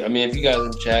 true. I mean, if you guys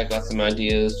in chat got some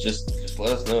ideas, just let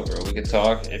us know, bro. We could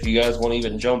talk. If you guys want to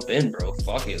even jump in, bro,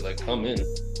 fuck it, like come in.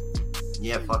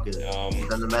 Yeah, fuck it.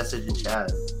 Send a message in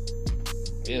chat.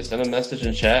 Yeah, send a message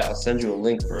in chat. I'll send you a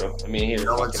link, bro. I mean, here,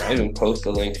 I even post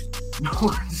a link. No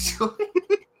one's doing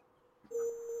it.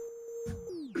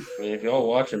 I mean, if y'all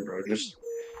watching, bro, just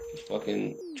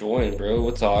fucking join, bro.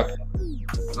 We'll talk.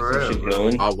 For real, shit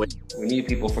bro. going. We need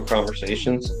people for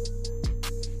conversations.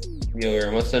 Yo, here,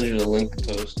 I'm gonna send you the link to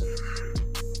post.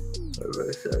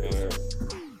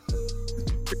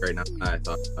 Right now, I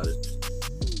thought about it.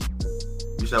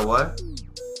 You said what?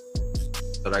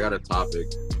 But I got a topic.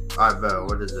 Alright, bro.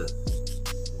 What is it?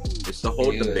 It's the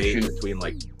whole debate between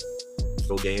like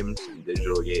physical games and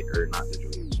digital games,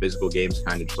 physical games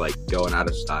kind of just like going out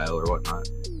of style or whatnot.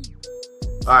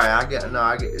 Alright, I get.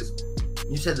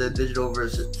 You said the digital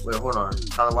versus. Wait, hold on.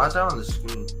 Tyler, why is that on the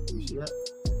screen? You see that?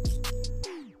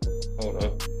 Hold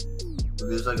on.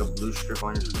 There's like a blue strip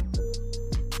on your screen.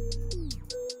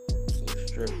 Blue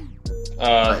strip.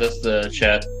 That's the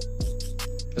chat.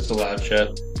 That's a live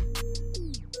chat.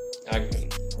 I can.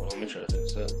 Hold on, let me try to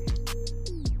fix that.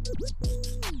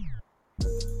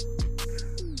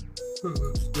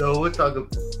 Yo, we'll talk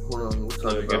about. Hold on, we'll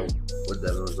talk about what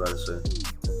Devin was about to say.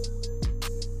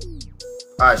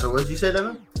 Alright, so what did you say,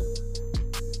 Devin?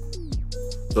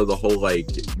 So the whole like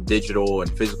digital and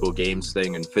physical games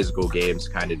thing, and physical games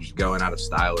kind of just going out of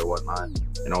style or whatnot,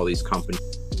 and all these companies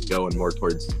going more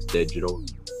towards digital.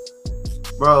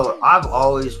 Bro, I've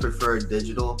always preferred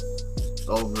digital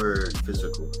over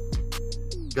physical.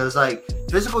 Because like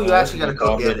physical, you actually gotta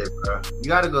go get it, bro. You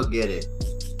gotta go get it.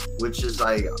 Which is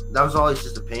like, that was always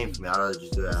just a pain for me. I'd rather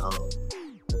just do it at home.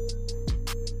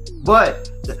 But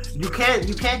you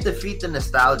can't defeat the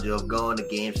nostalgia of going to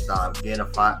GameStop, getting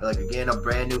a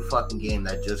brand new fucking game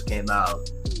that just came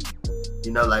out.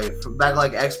 You know, like from back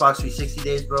like Xbox 360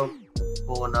 days, bro.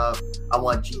 Pulling up, I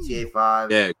want GTA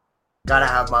 5. Yeah. Gotta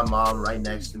have my mom right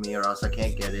next to me, or else I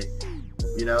can't get it.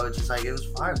 You know, it's just like it was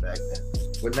fire back then.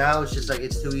 But now it's just like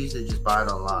it's too easy to just buy it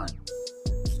online.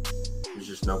 There's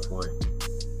just no point.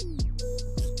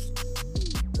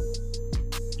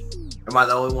 Am I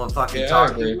the only one fucking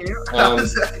talking here?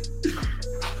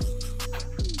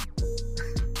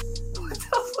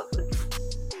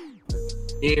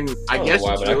 I guess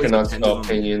why, but I cannot spell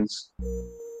opinions.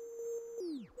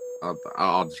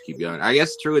 I'll just keep going. I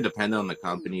guess it's really dependent on the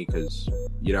company because,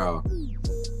 you know,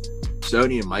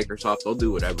 Sony and Microsoft, they'll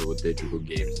do whatever with digital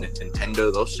games.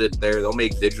 Nintendo, they'll sit there, they'll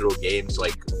make digital games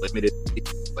like limited,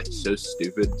 like so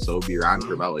stupid. So it'll be around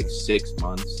for about like 6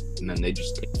 months, and then they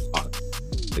just take it off.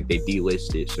 Like they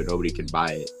delist it so nobody can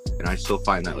buy it. And I still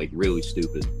find that like really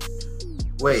stupid.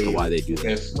 Wait, why they do that?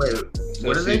 Yes. Wait, So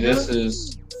what are see, they doing?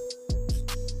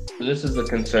 this is the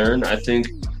concern. I think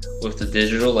with the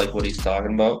digital, like what he's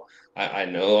talking about. I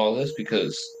know all this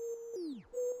because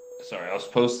sorry, I was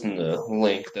posting the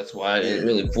link. That's why I didn't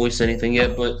really voice anything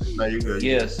yet. But No, you're good.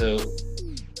 yeah, so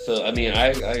I mean, I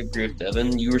agree with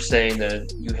Devin. You were saying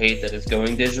that you hate that it's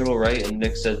going digital, right? And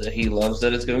Nick said that he loves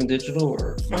that it's going digital,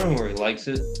 or he likes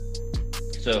it.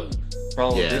 So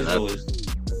problem with digital is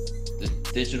the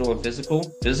digital and physical.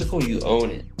 Physical, you own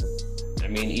it. I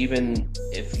mean, even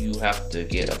if you have to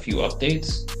get a few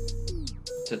updates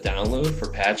to download for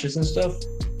patches and stuff,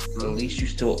 at least you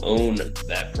still own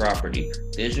that property.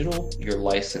 Digital, you're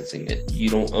licensing it. You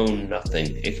don't own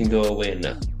nothing. It can go away in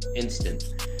an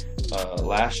instant.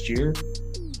 Last year,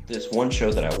 this one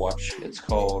show that I watched, it's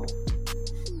called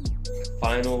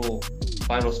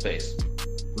Final Space.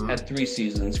 Had 3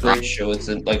 seasons. Great show. It's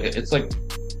like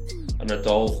an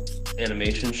adult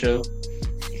animation show,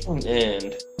 and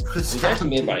it was actually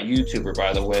made by a YouTuber,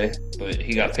 by the way. But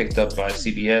he got picked up by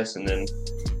CBS,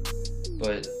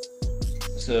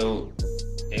 so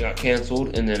it got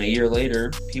canceled, and then a year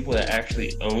later, people that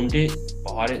actually owned it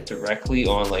bought it directly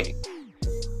on like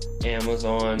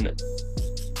Amazon,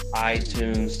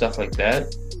 iTunes, stuff like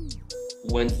that.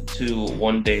 Went to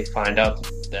one day find out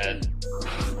that,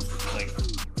 like,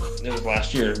 it was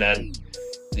last year, that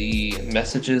the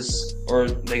messages, or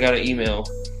they got an email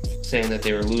saying that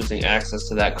they were losing access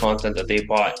to that content that they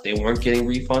bought. They weren't getting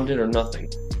refunded or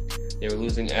nothing. They were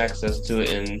losing access to it,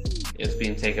 and it's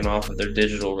being taken off of their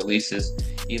digital releases.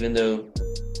 Even though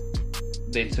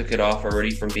they took it off already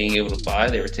from being able to buy,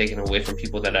 they were taking it away from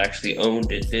people that actually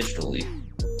owned it digitally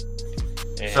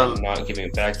and not giving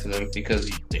it back to them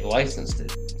because they licensed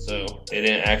it. So they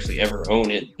didn't actually ever own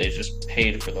it. They just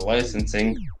paid for the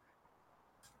licensing,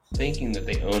 thinking that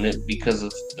they own it because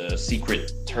of the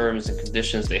secret terms and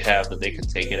conditions they have that they can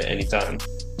take it at any time.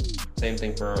 Same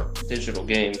thing for digital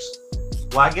games.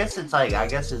 Well, I guess it's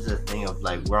a thing of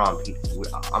like we're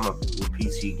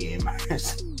PC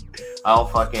gamers. I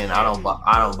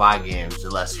don't buy games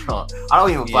unless I don't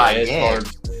even buy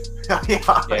games.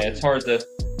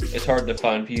 It's hard to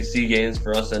find PC games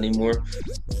for us anymore.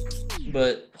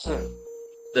 But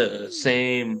the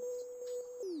same.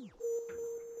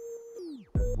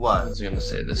 What? I was gonna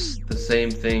say this. The same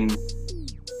thing.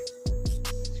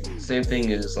 Same thing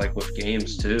is like with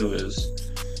games too. Is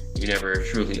you never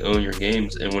truly own your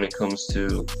games, and when it comes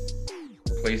to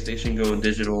PlayStation going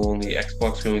digital only,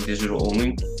 Xbox going digital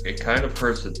only, it kind of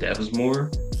hurts the devs more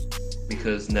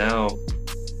because now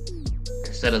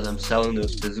instead of them selling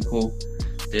those physical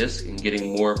discs and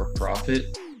getting more of a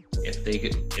profit, if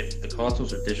the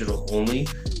consoles are digital only,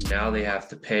 now they have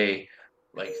to pay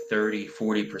like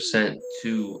 30-40%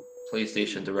 to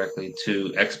PlayStation directly, to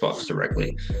Xbox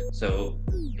directly. So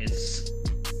it's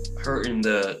hurting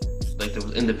those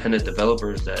independent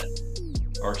developers that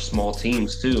are small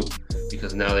teams too,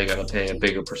 because now they got to pay a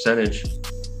bigger percentage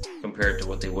compared to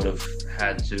what they would have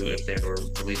had to if they were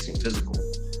releasing physical.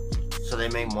 So they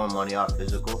make more money off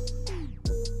physical?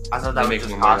 I thought that would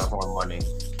just cost more money.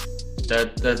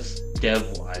 That's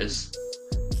dev wise,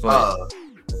 but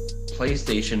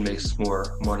PlayStation makes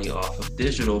more money off of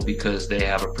digital because they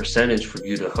have a percentage for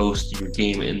you to host your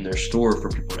game in their store for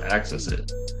people to access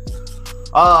it.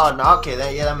 Oh, no, okay,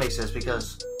 that makes sense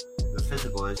because the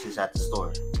physical is just at the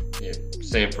store. Yeah,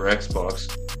 same for Xbox.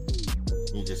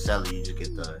 You just sell it, you just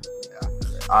get the. Yeah.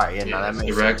 All right, that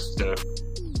makes sense.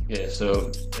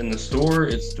 So in the store,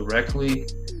 it's directly.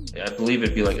 I believe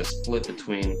it'd be like a split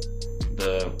between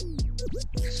the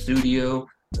studio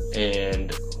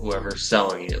and whoever's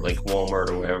selling it, like Walmart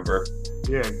or whatever.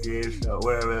 Yeah, GameStop,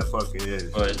 whatever the fuck it is.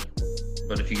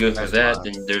 But if you go through that,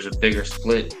 then there's a bigger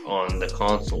split on the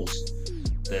consoles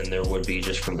than there would be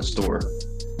just from the store.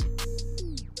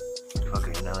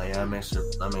 Okay, that makes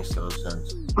total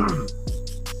sense.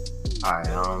 All right,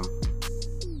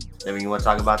 Devin, you want to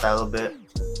talk about that a little bit?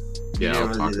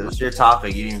 Yeah, it was your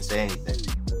topic. You didn't even say anything.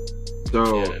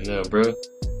 So yeah, no, bro.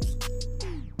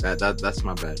 That's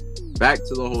my bad. Back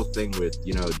to the whole thing with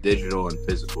digital and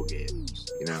physical games.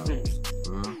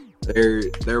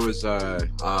 There was a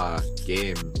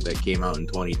game that came out in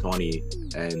 2020,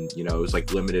 and it was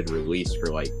like limited release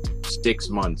for like 6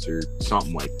 months or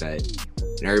something like that.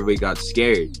 and everybody got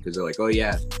scared because they're like, oh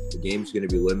yeah, the game's going to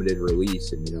be limited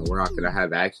release, and we're not going to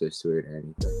have access to it or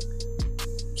anything.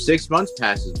 6 months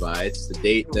passes by. It's the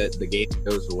date that the game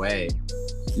goes away.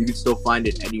 You can still find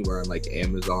it anywhere on like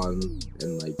Amazon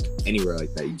and like anywhere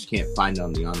like that. You just can't find it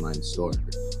on the online store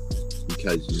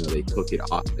because they took it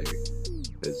off there.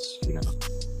 Because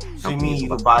So you mean you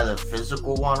can buy the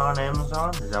physical one on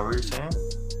Amazon? Is that what you're saying?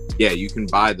 Yeah, you can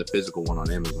buy the physical one on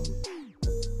Amazon.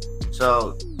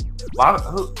 So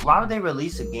why would they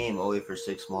release a game only for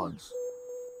 6 months?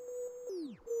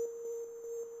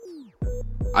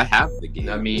 I have the game.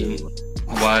 I mean,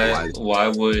 why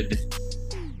would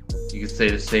you could say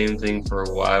the same thing for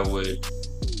why would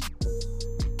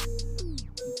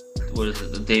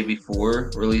the day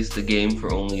before release the game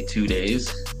for only 2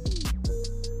 days?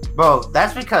 Bro,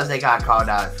 that's because they got called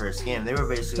out at first game. They were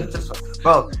basically just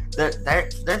bro, their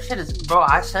shit is bro,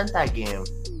 I sent that game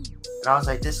and I was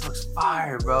like, this looks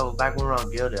fire, bro. Back when we were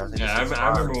on Guilded, I was like, I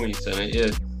remember when you sent it,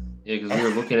 yeah. Yeah, because we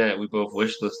were looking at it, we both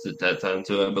wishlisted that time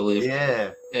too, I believe.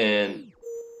 Yeah.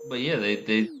 But yeah,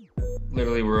 they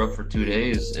literally were up for 2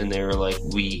 days, and they were like,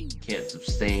 we can't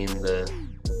sustain the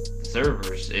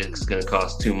servers. It's going to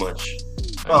cost too much.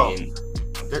 I mean,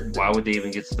 why would they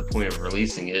even get to the point of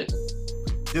releasing it?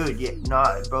 Dude, yeah, no,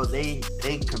 bro, they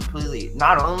completely,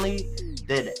 not only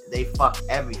did they fuck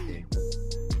everything,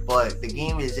 but the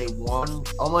game is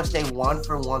almost a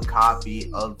 1-for-1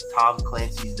 copy of Tom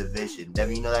Clancy's Division.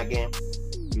 Devin, you know that game?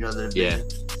 You know the Division?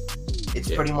 Yeah. It's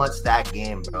pretty much that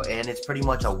game, bro. And it's pretty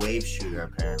much a wave shooter,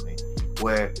 apparently.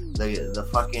 Where the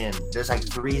fucking, there's like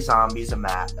 3 zombies on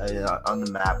the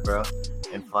map, bro.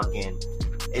 And fucking,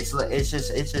 it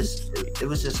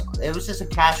was just a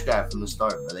cash grab from the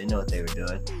start, bro. They know what they were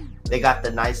doing. They got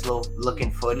the nice little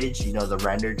looking footage, the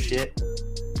rendered shit.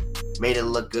 Made it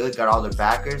look good, got all their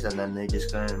backers, and then they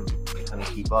just couldn't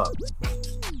keep up.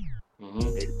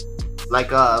 Mm-hmm.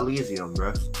 Like Elysium,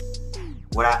 bro.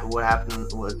 What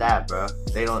happened with that, bro?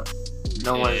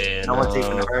 No one's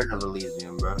even heard of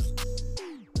Elysium, bro.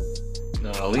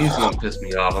 No, Elysium pissed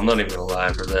me off. I'm not even gonna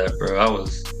lie for that, bro. I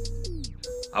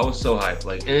was so hyped.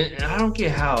 Like, and I don't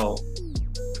get how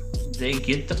they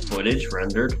get the footage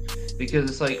rendered, because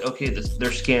it's like, okay,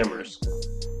 they're scammers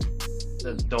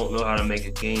that don't know how to make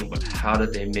a game, but how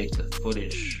did they make the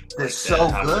footage? They're like so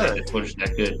how good. Did they make the footage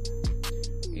that good?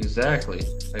 Exactly.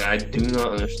 Like, I do not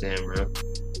understand, bro.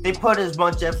 They put as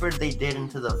much effort they did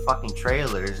into the fucking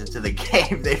trailers, into the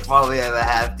game. They probably have a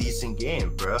half decent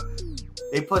game, bro.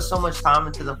 They put so much time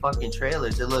into the fucking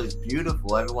trailers. It looks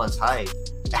beautiful. Everyone's hyped.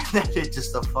 And then it's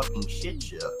just a fucking shit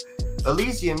show.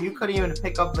 Elysium, you couldn't even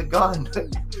pick up the gun.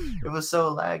 It was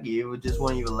so laggy. It just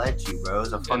wouldn't even let you, bro. It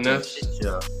was a fucking shit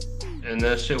show. And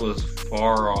that shit was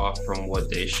far off from what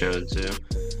they showed too.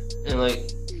 And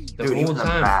like the whole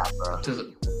time,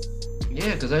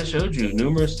 because I showed you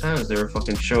numerous times they were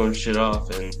fucking showing shit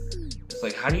off, and it's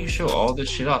like, how do you show all this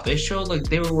shit off? They showed like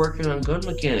they were working on gun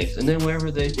mechanics, and then whenever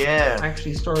they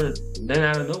actually started, then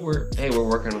out of nowhere, hey, we're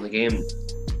working on the game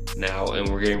now, and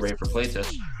we're getting ready for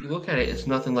playtest. You look at it, it's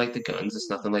nothing like the guns, it's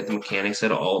nothing like the mechanics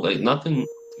at all. Like nothing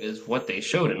is what they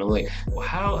showed, and I'm like, well,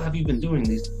 how have you been doing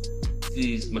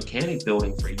these mechanic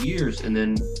building for years, and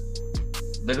then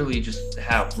literally just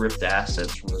have ripped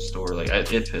assets from the store? Like,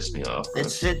 it pissed me off.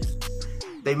 It's shit.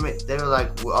 They were like,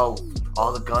 oh,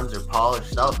 all the guns are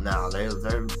polished up now.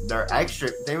 They're extra.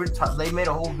 They made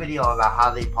a whole video about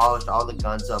how they polished all the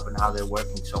guns up and how they're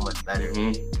working so much better.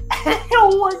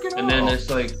 Mm-hmm. And then it's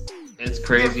like, it's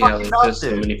crazy how they pissed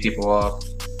so many people off.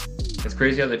 It's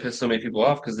crazy how they pissed so many people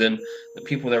off, because then the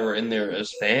people that were in there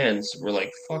as fans were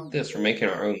like, fuck this, we're making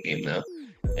our own game now.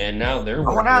 And now they're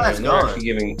working on it, and they're actually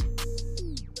giving,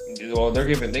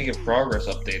 they give progress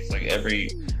updates like at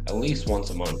least once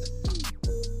a month,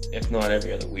 if not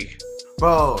every other week.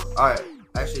 Bro, alright.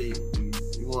 Actually,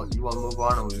 you want to move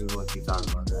on, or we want to keep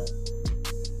talking about that?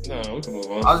 No, we can move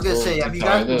on. I was gonna say, have you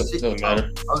guys been seeing? Doesn't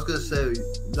matter. I was gonna say,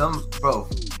 bro.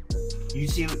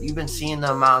 You've been seeing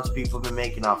the amounts people have been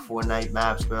making off Fortnite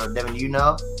maps, bro. Devin, you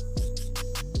know?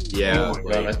 Yeah.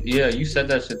 Yeah, you said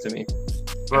that shit to me.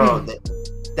 Bro,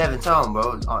 Devin, tell him,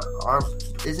 bro.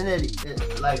 Isn't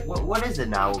it like, what is it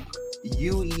now?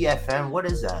 UEFM? What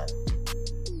is that?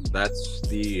 That's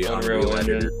the Unreal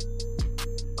Engine.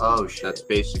 Oh, shit. That's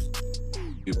basic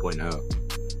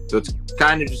 2.0. So it's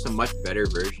kind of just a much better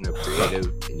version of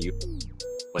creative, and you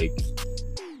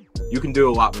can do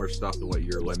a lot more stuff than what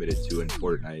you're limited to in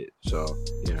Fortnite. So,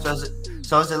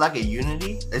 So is it like a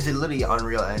Unity? Is it literally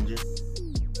Unreal Engine?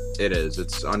 It is.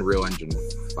 It's Unreal Engine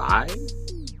 5?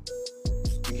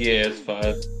 Yeah, it's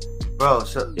 5. Bro,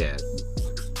 so... Yeah.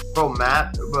 Bro,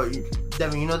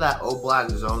 Devin, you know that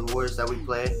Oblak Zone Wars that we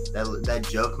play? That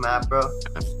joke map, bro?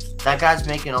 That guy's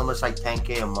making almost like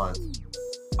 10K a month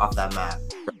off that map.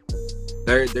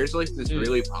 There's like this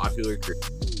really popular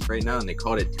right now, and they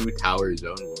called it 2 Tower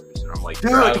Zone Wars, and I'm like,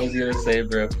 Dude. Bro, I was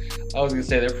gonna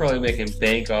say they're probably making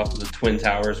bank off of the Twin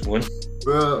Towers one.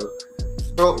 Bro,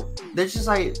 there's just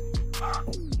like,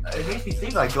 it makes me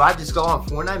think, like, do I just go on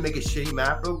Fortnite, make a shitty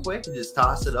map real quick, and just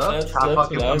toss it up, try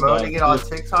fucking promoting it on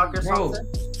TikTok or something?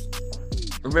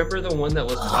 Remember the one that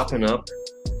was popping up?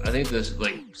 I think this,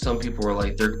 like, some people were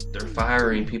like, they're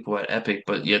firing people at Epic,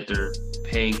 but yet they're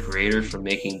paying creators for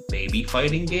making baby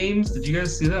fighting games. Did you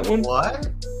guys see that one? What?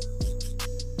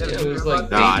 Yeah, it was like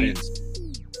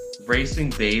racing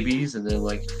babies and then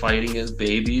like fighting as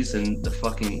babies in the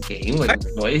fucking game. Like,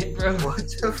 what, bro? What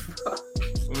the fuck?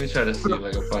 Let me try to see if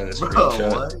I can find this Bro,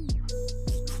 screenshot. what?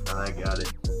 I got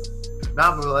it.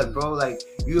 Nah, bro,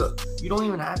 you don't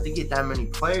even have to get that many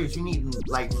players. You need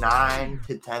like 9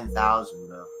 to 10,000,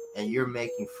 bro, and you're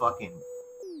making fucking,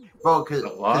 bro. Cause a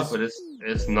lot, but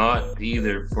it's not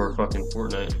either for fucking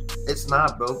Fortnite. It's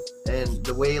not, bro. And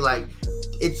the way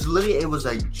it was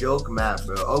a joke map,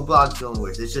 bro. Oblock Zone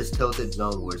Wars. It's just Tilted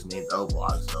Zone Wars named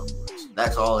Oblock Zone Wars.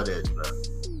 That's all it is, bro.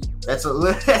 That's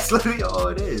literally all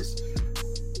it is.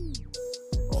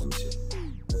 Let me see.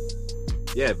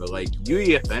 yeah, but like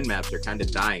UEFN maps are kind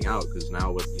of dying out because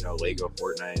now with Lego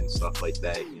Fortnite and stuff like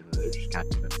that, they're just kind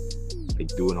of like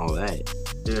doing all that.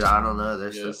 Dude, I don't know.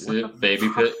 There's Baby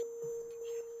pit.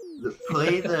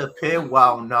 Play the pit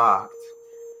while knocked.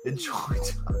 Enjoy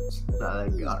times. Nah, I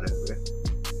got it, bro.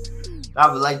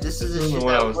 Nah, but like this is This isn't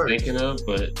what I was thinking of,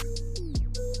 but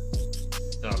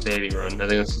Baby Run. I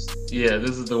think it's just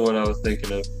this is the one I was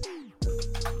thinking of.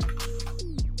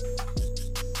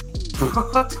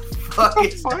 What the fuck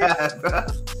is that, bro?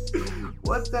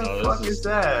 What the fuck is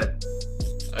that?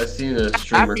 I seen a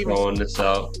streamer calling this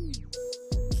out.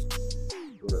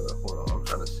 Hold on, I'm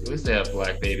trying to see. At least they have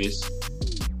black babies.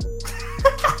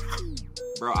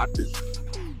 Bro,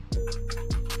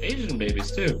 Asian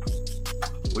babies too.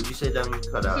 What'd you say, Devin? You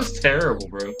cut out. This is terrible,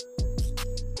 bro.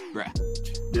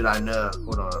 bruh. Dude, I know.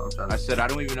 Hold on, I'm trying to. I said I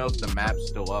don't even know if the map's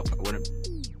still up. I wouldn't.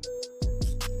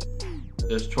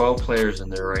 There's 12 players in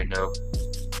there right now.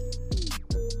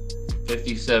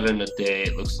 57 a day,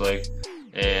 it looks like.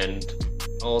 And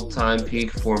all-time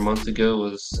peak 4 months ago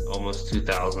was almost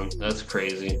 2,000. That's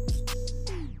crazy.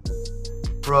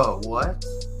 Bro, what?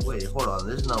 Wait, hold on.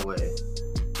 There's no way.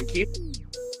 We keep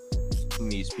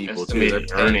these people too.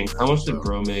 Estimated earnings. How much did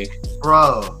Bro make?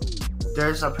 Bro,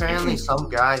 there's apparently some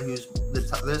guy who's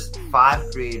there's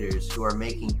 5 creators who are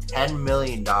making $10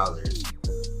 million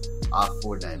off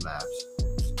Fortnite maps.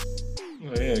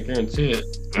 Oh yeah, I guarantee it.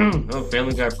 Oh,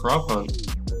 Family Guy prop hunt.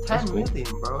 10 million,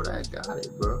 bro. That got it,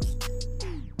 bro.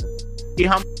 See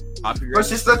how Bro,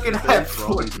 just looking at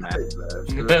Fortnite maps, bro.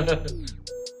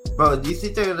 Bro, do you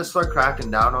think they're gonna start cracking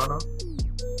down on them?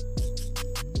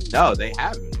 No, they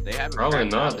haven't. They haven't. Probably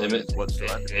not. It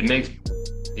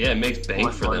makes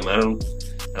bank for them.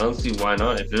 I don't see why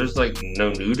not. If there's like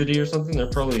no nudity or something, they're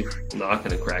probably not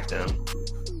gonna crack down.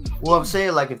 Well, I'm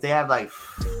saying like if they have like,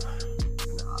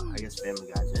 I guess Family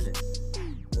Guy's in it.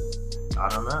 I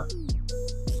don't know.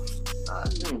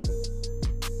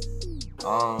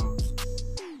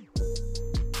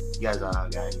 You guys don't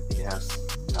got anything else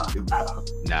to talk about?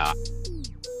 Nah.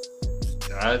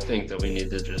 I think that we need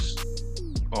to just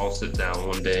all sit down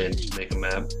one day and just make a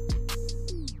map.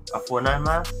 A Fortnite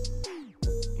map?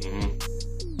 Mm-hmm.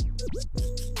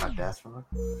 A Death Run?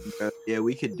 Yeah,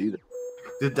 we could do that.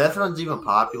 Dude, Death Run's even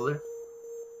popular?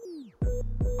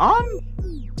 I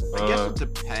guess it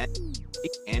depends.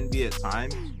 It can be at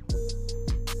times.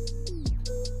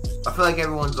 I feel like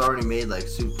everyone's already made like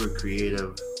super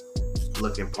creative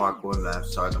looking parkour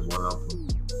maps. Sorry to one up them.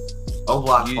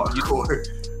 Block parkour.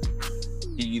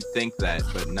 You think that,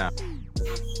 but no.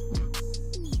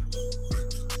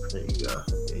 There you go.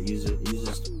 Yeah,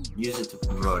 use it to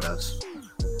promote us.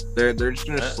 They're just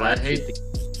gonna slap I hate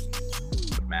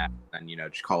the map and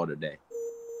just call it a day.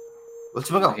 Let's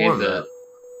make a horror map.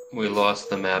 We lost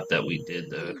the map that we did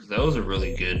though, because that was a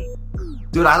really good.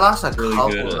 Dude, I lost a really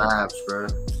couple good, maps, bro.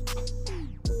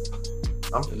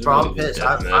 I'm really pissed.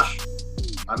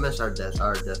 I missed our death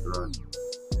run.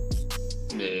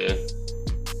 Yeah,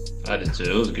 I did too.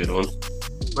 It was a good one.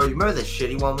 Bro, you remember the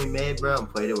shitty one we made, bro, and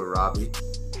played it with Robbie?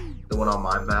 The one on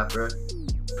my map, bro.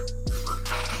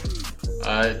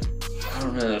 I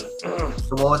don't know.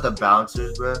 The one with the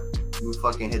bouncers, bro. We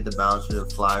fucking hit the bouncer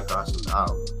and fly across the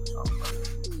mountain.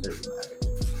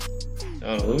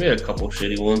 I don't know. We had a couple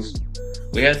shitty ones.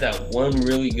 We had that one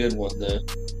really good one though.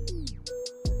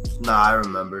 Nah, I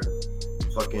remember.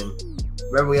 Fucking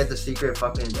Remember we had the secret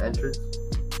fucking entrance?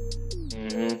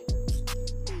 Mm-hmm.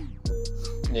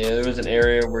 Yeah, there was an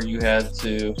area where you had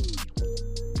to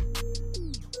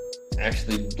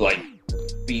actually like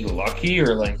be lucky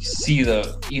or like see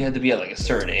you had to be at like a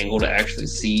certain angle to actually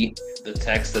see the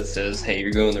text that says, "Hey,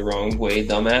 you're going the wrong way,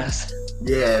 dumbass."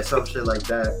 Yeah, some shit like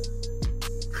that.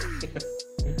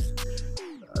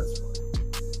 That's funny.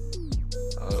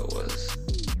 Oh, it was.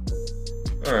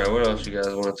 All right, what else you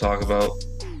guys want to talk about?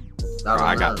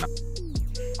 I got nothing.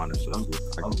 Honestly, I'm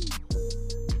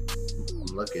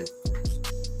looking.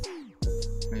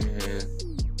 Man,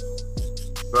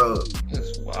 Bro,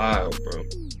 it's wild, bro.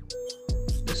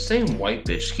 The same white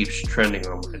bitch keeps trending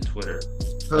on my Twitter.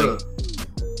 huh. Like,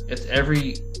 it's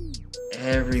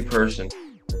every person.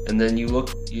 And then you're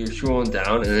scrolling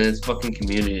down, and then it's fucking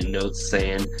community notes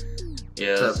saying,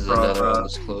 "Yeah, this is another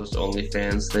undisclosed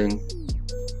OnlyFans thing."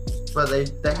 Bro,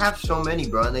 they have so many,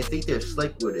 bro, and they think they're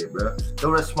slick with it, bro.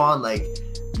 They'll respond like,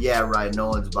 "Yeah, right, no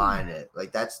one's buying it."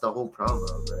 Like that's the whole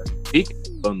promo, bro. speaking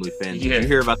of OnlyFans, Yeah. did you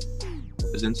hear about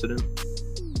this incident?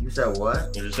 You said what?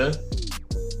 What you say?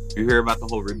 Did you hear about the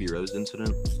whole Ruby Rose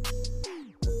incident?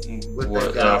 With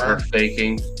What, that guy? her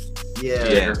faking? Yeah.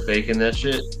 Yeah, her faking that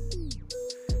shit.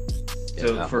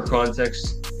 So Yeah. for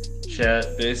context,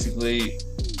 chat, basically,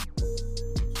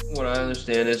 what I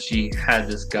understand is she had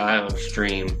this guy on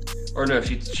stream, or no,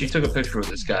 she took a picture with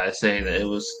this guy saying that it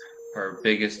was her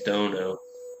biggest dono,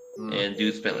 and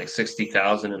dude spent like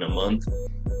 $60,000 in a month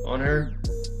on her,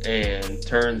 and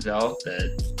turns out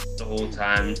that the whole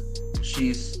time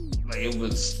she's like it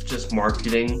was just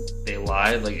marketing. They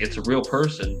lied, like it's a real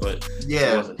person, but it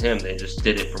Yeah. wasn't him. They just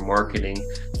did it for marketing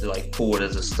to like pull it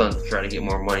as a stunt to try to get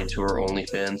more money to her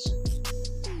OnlyFans.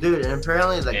 Dude, and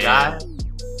apparently the guy,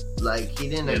 like, he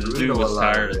didn't Yeah, the agree dude to was a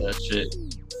lot tired of of it. that shit.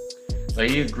 Like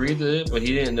he agreed to it, but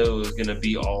he didn't know it was gonna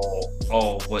be all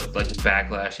what like the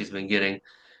backlash he's been getting,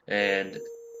 and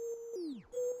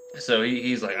so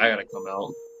he's like, I gotta come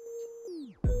out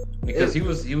because he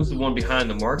was the one behind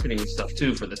the marketing stuff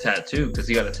too for the tattoo, because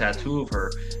he got a tattoo of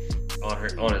her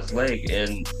on his leg,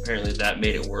 and apparently that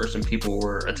made it worse, and people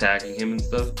were attacking him and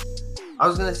stuff. I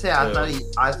was gonna say, I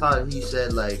thought he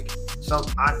said like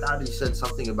I thought he said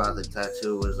something about the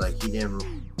tattoo was like he didn't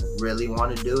really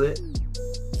want to do it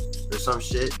or some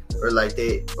shit, or like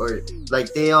they I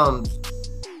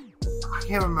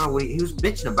can't remember what he was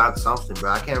bitching about something,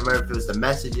 bro. I can't remember if it was the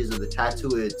messages of the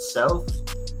tattoo itself,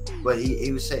 but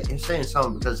he was saying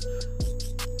something because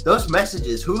those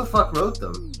messages, who the fuck wrote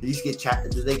them? Did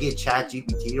they get Chat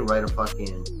GPT to write a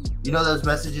fucking, you know, those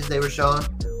messages they were showing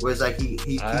where it's like he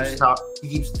keeps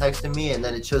texting me and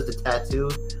then it shows the tattoo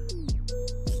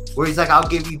where he's like, I'll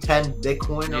give you 10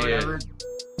 Bitcoin or whatever.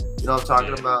 You know what I'm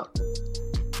talking about?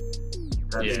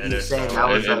 I think he was saying that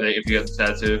was like, if you got the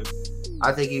tattoo.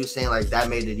 I think he was saying like that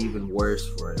made it even worse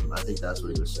for him. I think that's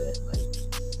what he was saying. Like,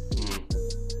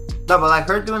 no, but like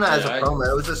her doing that as a promo,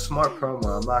 it was a smart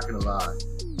promo. I'm not gonna lie.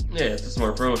 Yeah, it's a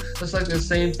smart promo. It's like the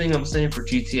same thing I'm saying for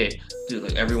GTA. Dude,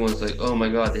 like everyone's like, oh my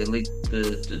god, they leaked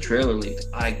the trailer leaked.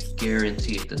 I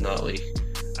guarantee it did not leak.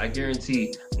 I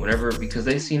guarantee because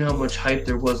they seen how much hype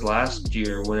there was last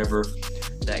year whenever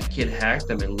that kid hacked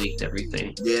them and leaked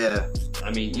everything. Yeah.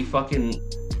 I mean, you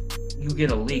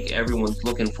get a leak, everyone's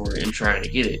looking for it and trying to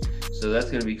get it. So that's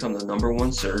going to become the number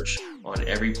one search on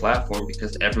every platform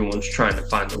because everyone's trying to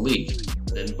find the leak.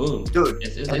 Then boom. Dude,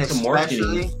 it's a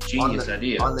marketing genius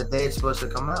idea. On the day it's supposed to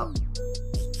come out.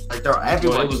 Like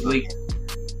everyone.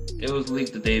 It was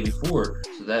leaked the day before,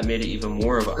 so that made it even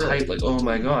more of a hype. Like, oh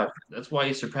my god, that's why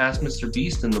he surpassed Mr.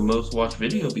 Beast in the most watched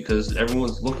video, because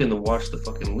everyone's looking to watch the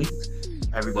fucking leaked,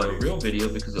 the real video,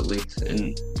 because it leaked.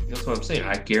 And that's what I'm saying.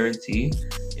 I guarantee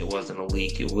it wasn't a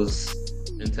leak. It was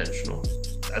intentional.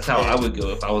 That's how I would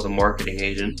go if I was a marketing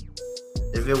agent.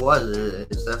 If it was,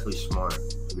 it's definitely smart,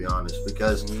 to be honest.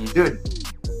 Because, dude,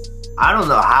 I don't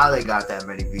know how they got that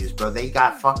many views, bro. They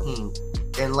got fucking,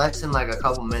 in less than like a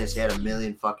couple minutes, they had 1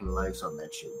 million fucking likes on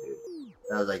that shit, dude.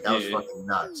 I was like, that was fucking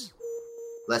nuts.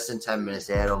 Less than 10 minutes,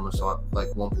 they had almost like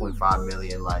 1.5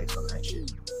 million likes on that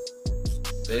shit.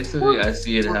 Basically, I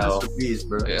see it how, beast,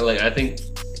 bro. like, I think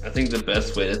the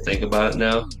best way to think about it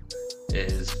now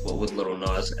is, what would Little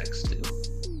Nas X do?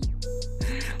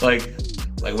 Like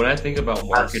when I think about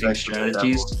marketing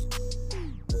strategies,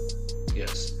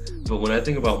 yes. But when I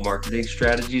think about marketing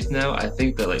strategies now, I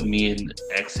think that like me and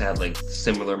X had like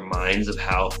similar minds of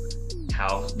how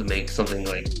to make something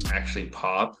like actually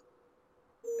pop,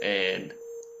 and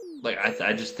like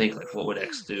I just think like what would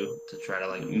X do to try to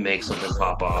like make something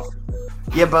pop off?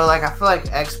 Yeah, but like I feel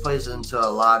like X plays into a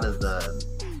lot of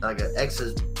the X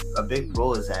is a big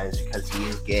role is that is because he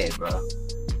is gay, bro.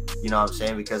 You know what I'm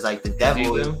saying? Because like the Is he,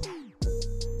 devil, though?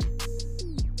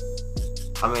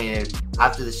 I mean,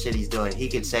 after the shit he's doing, he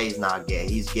could say he's not gay.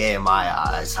 He's gay in my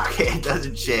eyes. Okay, it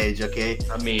doesn't change. Okay.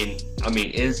 I mean,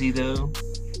 is he though?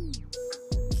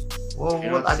 Well,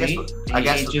 You know, I see?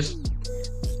 guess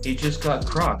He just got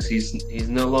Crocs. He's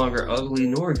no longer ugly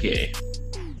nor gay.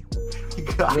 he You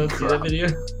got don't see that Crocs. video?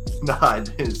 No, I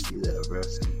didn't see that, bro.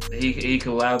 He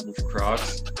collabed with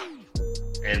Crocs,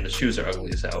 and the shoes are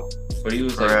ugly as hell. But he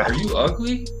was like, Right. "Are you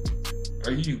ugly?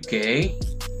 Are you gay?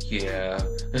 Yeah."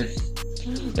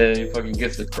 And he fucking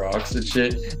gets the Crocs and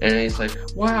shit, and he's like,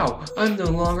 "Wow, I'm no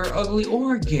longer ugly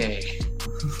or gay."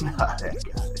 Nah, that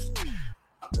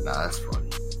guy. Nah, that's funny.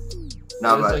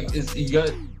 No, No, it's but like you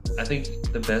got. I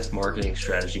think the best marketing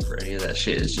strategy for any of that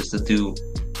shit is just to do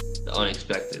the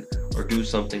unexpected or do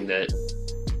something that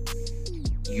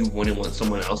you wouldn't want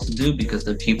someone else to do because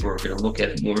then people are gonna look at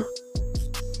it more.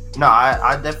 no,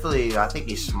 I definitely I think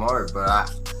he's smart, but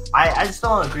I just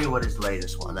don't agree with his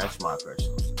latest one. That's my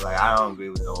personal. Like I don't agree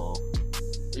with the whole.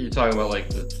 You're talking about like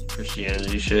the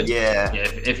Christianity shit. Yeah, Yeah.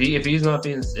 If he's not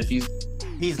being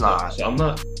he's not. So I'm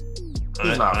not.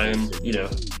 He's not. I'm. You know.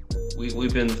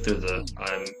 We've been through the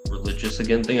I'm religious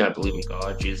again thing. I believe in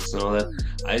God, Jesus, and all that.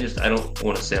 I don't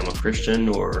want to say I'm a Christian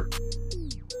or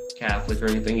Catholic or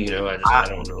anything. You know, I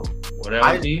don't know what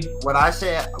I would be. What I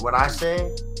say,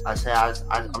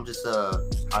 I'm just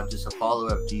a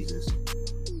follower of Jesus.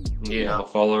 Yeah, I'm a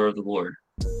follower of the Lord.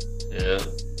 Yeah.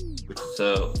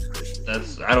 So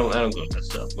that's I don't go with that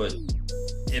stuff. But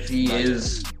if he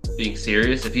is being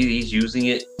serious, if he's using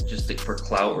it just for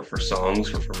clout or for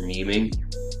songs or for memeing,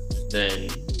 then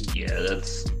yeah,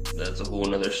 that's a whole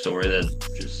nother story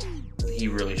that just he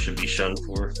really should be shunned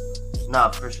for. No,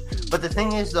 for sure. But the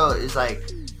thing is though, is like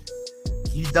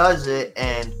he does it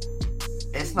and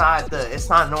it's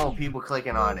not normal people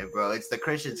clicking on it, bro. It's the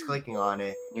Christians clicking on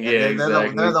it. And Yeah, they're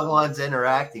exactly. they're the ones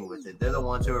interacting with it. They're the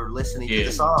ones who are listening to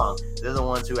the song. They're the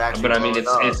ones who actually. But I mean,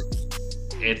 blow it up.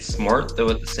 it's smart though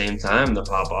at the same time to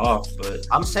pop off. But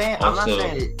I'm not saying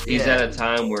it. He's Yeah. at a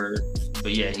time where,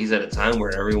 he's at a time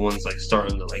where everyone's like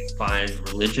starting to like find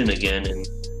religion again and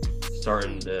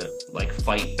starting to like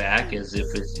fight back as if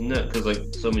it's because like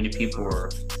so many people are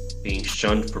being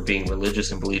shunned for being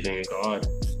religious and believing in God.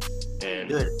 And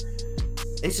Dude,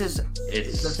 it's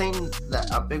the thing that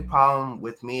a big problem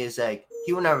with me is like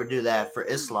he would never do that for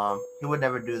Islam. He would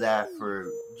never do that for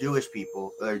Jewish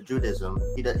people or Judaism.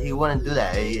 He wouldn't do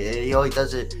that. He only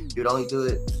does it. He would only do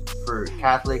it for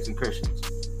Catholics and Christians.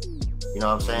 You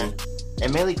know what I'm saying?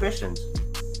 And mainly Christians.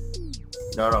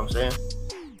 You know what I'm saying?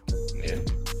 Yeah.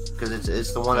 Because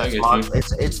it's the one I that's get mocked. you.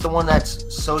 It's the one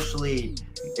that's socially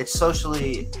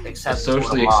acceptable. It's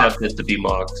socially accepted to be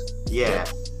mocked. Yeah.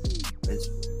 It's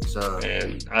so.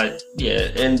 And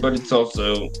but it's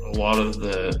also a lot of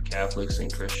the Catholics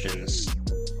and Christians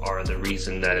are the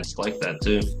reason that it's like that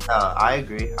too. I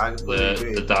agree. I completely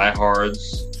agree. The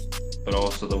diehards, but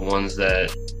also the ones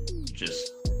that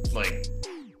just like.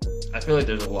 I feel like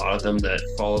there's a lot of them that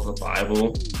follow the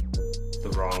Bible the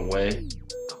wrong way,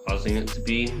 causing it to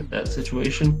be that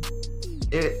situation.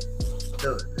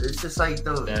 It's just like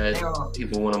That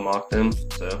people want to mock them.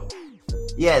 So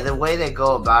yeah, the way they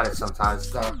go about it sometimes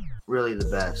is not really the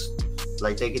best.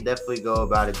 Like they could definitely go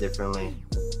about it differently.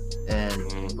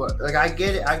 And but like I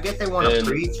get it. I get they want to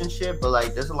preach and shit, but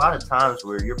like there's a lot of times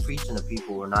where you're preaching to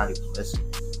people who are not even listening.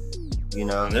 You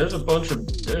know, and there's a bunch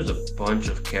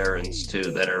of Karens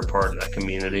too that are part of that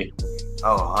community.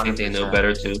 Oh, 100%. I think they know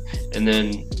better too, and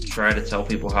then try to tell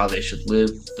people how they should live.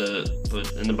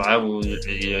 But in the Bible,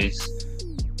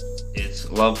 it's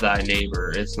love thy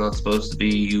neighbor. It's not supposed to be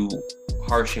you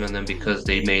harshing on them because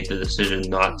they made the decision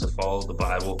not to follow the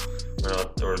Bible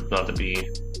or not to be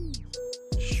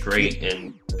straight,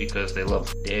 and because they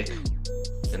love dick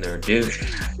and they're a douche.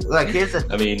 Like here's the.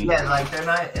 I mean, yeah, like they're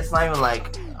not. It's not even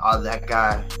like that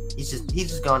guy. He's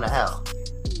just going to hell.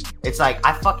 It's like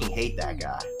I fucking hate that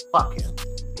guy. Fuck him.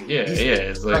 Yeah,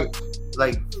 it's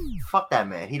like fuck that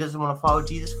man. He doesn't want to follow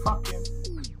Jesus. Fuck him.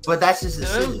 But that's his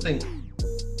decision.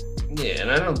 And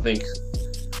I don't think,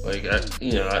 like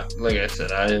I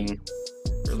said, I am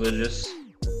religious.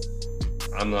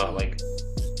 I'm not like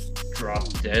drop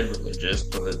dead religious,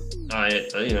 but I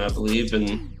believe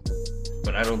in.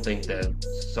 But I don't think that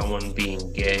someone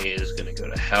being gay is going to go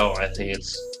to hell. I think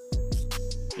it's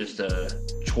just a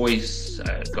choice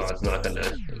God's not going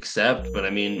to accept, but I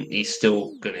mean, he's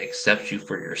still going to accept you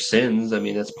for your sins. I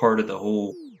mean, that's part of the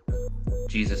whole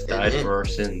Jesus died for our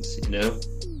sins, you know?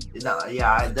 No,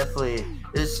 yeah, I definitely,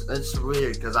 it's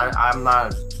weird because I'm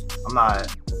not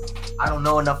I don't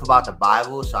know enough about the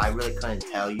Bible, so I really couldn't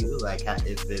tell you like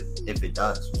if it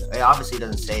does. It obviously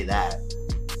doesn't say that,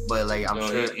 but like I'm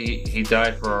sure he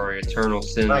died for our eternal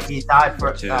sins. like he died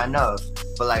for. I know,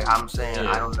 but like I'm saying,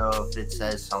 I don't know if it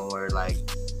says somewhere like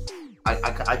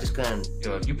I just couldn't.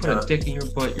 Yo, if you put a dick in your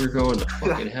butt, you're going to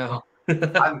fucking hell.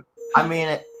 I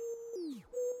mean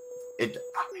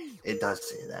it does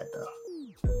say that though.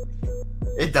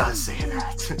 It does say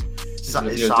that.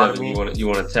 Sodomy. You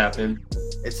want to tap in?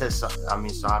 It says sodomy.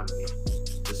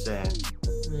 Just saying.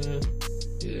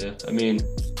 Yeah. I mean,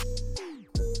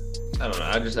 I don't know.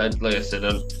 I like I said,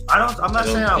 I'm not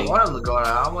saying I want them to go.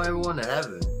 I want everyone to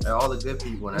heaven. All the good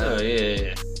people in heaven.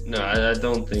 Yeah. No, I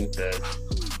don't think that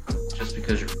just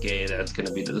because you're gay, that's going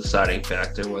to be the deciding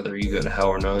factor whether you go to hell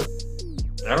or not.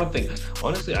 I don't think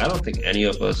any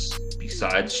of us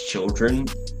besides children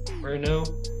right now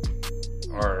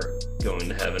are going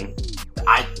to heaven.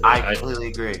 I completely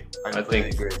agree. I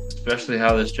think, especially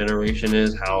how this generation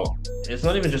is, how it's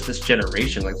not even just this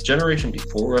generation, like the generation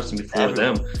before us and before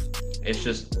them, it's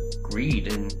just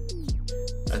greed. And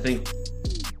I think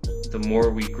the more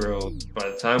we grow, by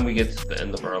the time we get to the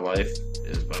end of our life,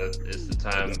 is the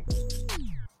time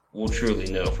we'll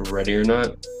truly know if we're ready or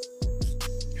not.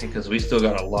 Because we still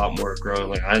got a lot more growing.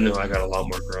 Like I know I got a lot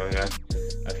more growing.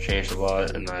 I've changed a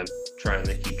lot, and I'm trying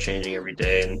to keep changing every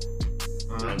day, and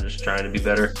I'm just trying to be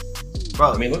better.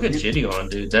 Bro, I mean, look at Gideon,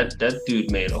 dude. That dude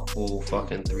made a whole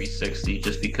fucking 360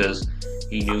 just because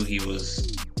he knew he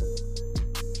was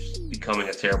becoming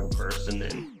a terrible person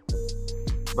and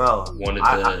wanted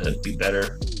to be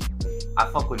better. I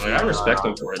fuck with Gideon. I respect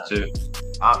him for it too.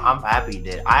 I'm happy he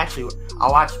did. I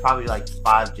watched probably like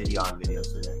 5 Gideon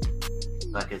videos today.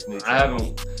 Like his new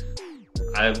channel.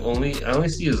 I only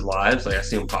see his lives. Like I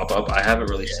see him pop up. I haven't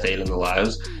really stayed in the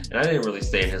lives, and I didn't really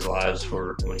stay in his lives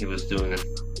for when he was doing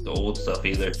the old stuff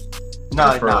either.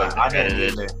 I didn't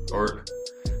either. Or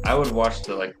I would watch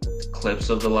the clips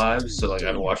of the lives. So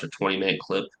I'd watch a 20-minute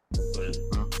clip. But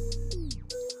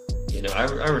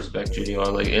I respect Gideon.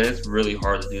 And it's really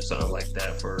hard to do something like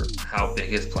that for how big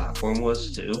his platform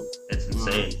was too. It's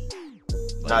insane.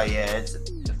 It's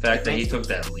the fact that he took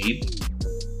that leap.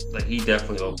 He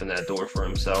definitely opened that door for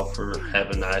himself for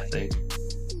heaven, I think.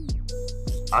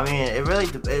 I mean, it really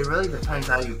depends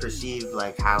how you perceive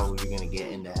how you're gonna get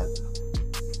into heaven.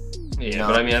 Yeah,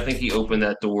 but I mean, I think he opened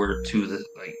that door to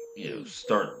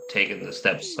start taking the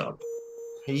steps up.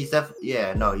 He's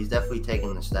definitely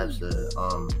taking the steps to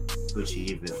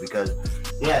achieve it because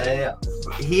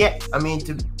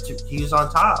he was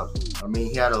on top. I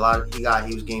mean, he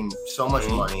was getting so much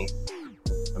money.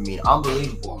 I mean,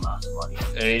 unbelievable amounts of money.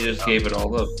 And he just gave it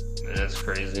all up. Man, that's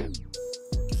crazy.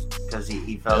 Because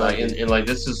he felt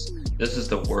this is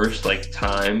the worst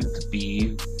time to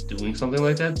be doing something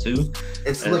like that too.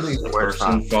 It's literally the worst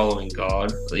person time. Following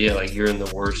God. But you're in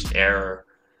the worst era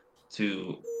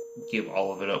to give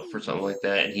all of it up for something like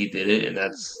that, and he did it, and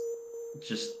that's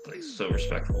just so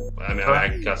respectful. I mean,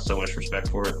 I got so much respect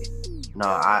for it. No,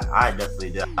 I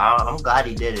definitely did. I'm glad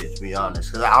he did it, to be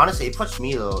honest, because honestly, it pushed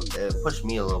me a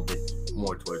little bit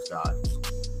more towards God.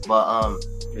 But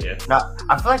no,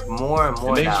 I feel like more and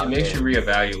more. It makes you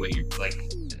reevaluate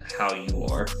how you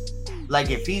are.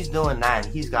 If he's doing that,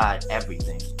 he's got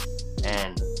everything,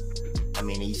 and I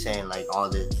mean, he's saying all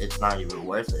this, it's not even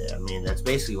worth it. I mean, that's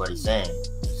basically what he's saying.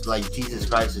 It's Jesus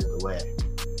Christ is the way.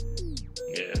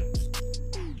 Yeah.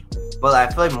 But I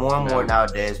feel like more and more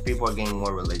nowadays, people are getting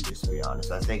more religious. To be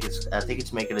honest, I think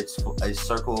it's making its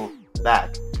circle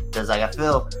back because I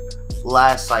feel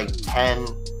last 10,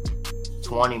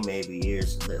 20 maybe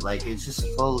years, it's just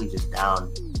slowly just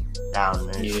down.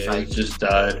 And it's just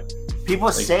died.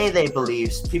 People say they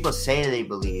believe.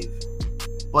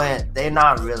 But they're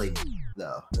not really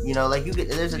though.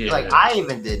 I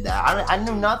even did that. I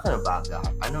knew nothing about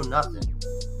God. I knew nothing.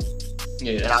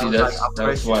 Yeah, see,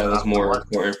 that's why it was more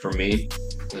important for me.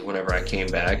 Whenever I came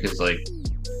back, is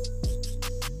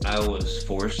I was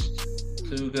forced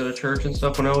to go to church and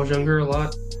stuff when I was younger a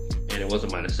lot, and it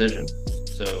wasn't my decision.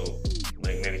 So,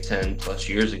 maybe 10 plus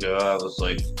years ago, I was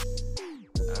I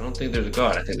don't think there's a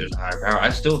God. I think there's a higher power. I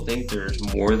still think there's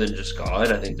more than just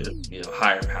God. I think there's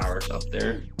higher powers up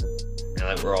there,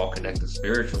 and we're all connected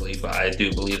spiritually. But I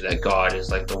do believe that God is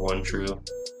the one true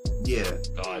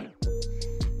God.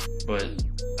 But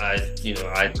I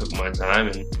took my time,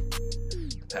 and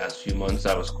the past few months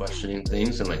I was questioning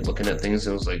things and looking at things,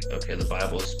 and it was okay, the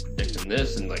Bible is predicting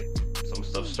this, and some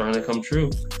stuff's starting to come true,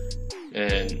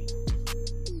 and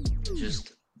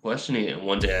just questioning it. And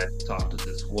one day I talked to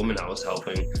this woman I was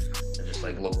helping, and just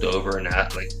looked over and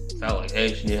asked, felt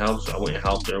hey, she need help, so I went and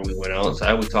helped her. We went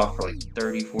outside, we talked for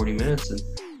 30-40 minutes, and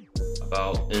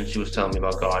and she was telling me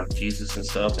about God and Jesus and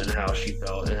stuff, and how she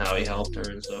felt and how he helped her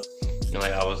and stuff. And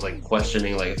like I was like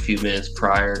questioning like a few minutes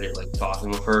prior to like talking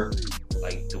with her,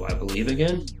 like, do I believe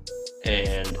again?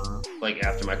 And like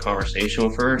after my conversation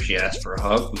with her, she asked for a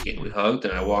hug. We hugged,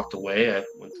 and I walked away. I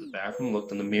went to the bathroom,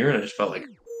 looked in the mirror, and I just felt like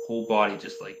whole body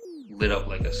just like lit up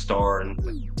like a star, and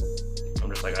like, I'm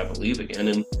just like, I believe again.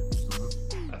 And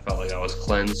I felt like I was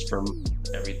cleansed from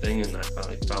everything, and I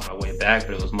finally found my way back.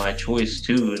 But it was my choice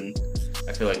too, and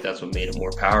I feel like that's what made it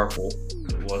more powerful.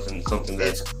 It wasn't something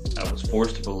that I was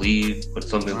forced to believe, but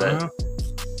something that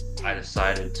I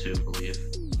decided to believe.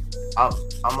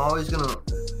 I'm always gonna.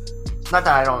 Not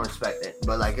that I don't respect it,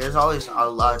 but like there's always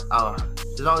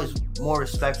there's always more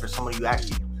respect for somebody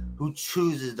who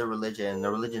chooses the religion, and the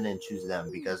religion didn't choose them.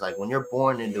 Because like when you're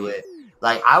born into it,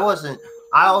 like I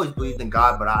always believed in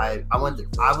God, but I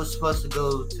was supposed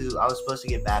to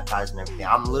get baptized and everything.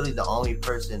 I'm literally the only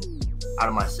person out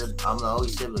of my siblings. I'm the only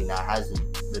sibling that hasn't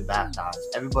been baptized.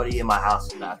 Everybody in my house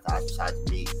is baptized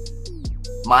besides me.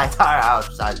 My entire house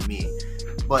besides me.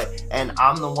 And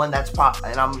I'm the one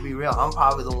and I'm gonna be real, I'm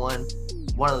probably the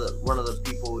one of the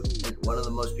people, one of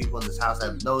the most people in this house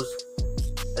that knows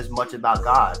as much about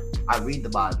God. I read the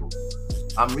Bible.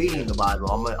 I'm reading the Bible.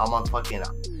 I'm on fucking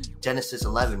Genesis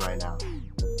 11 right now.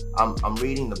 I'm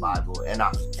reading the Bible, and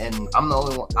I'm the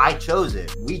only one. I chose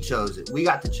it. We chose it. We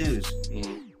got to choose.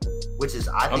 Which is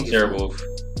I'm terrible.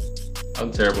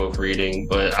 I'm terrible with reading,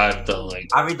 but I've done like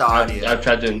I read the audio. I've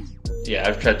tried doing the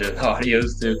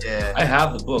audios too. Yeah. I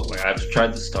have the book. Like I've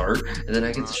tried to start, and then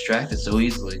I get distracted so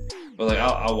easily. But like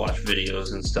I'll watch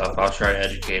videos and stuff. I'll try to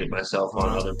educate myself on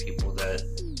other people that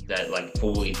like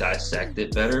fully dissect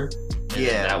it better. And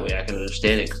that way I can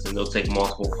understand it, because then they'll take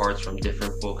multiple parts from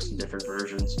different books and different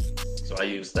versions. So I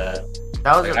use that.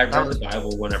 I read the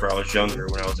Bible whenever I was younger.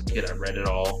 When I was a kid, I read it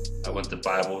all. I went to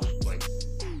Bible like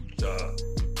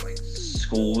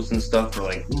schools and stuff for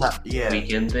like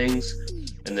weekend things.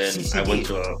 And then I went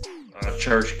to a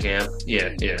church camp.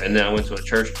 And then I went to a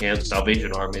church camp,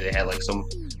 Salvation Army. They had like some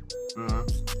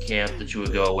camp that you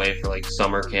would go away for, like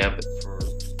summer camp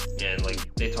and like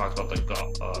they talked about like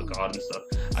God and stuff.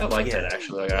 I like that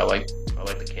actually. Like I like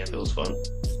the camp. It was fun.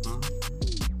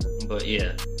 But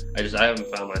yeah, I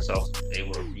haven't found myself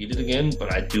able to read it again.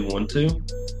 But I do want to.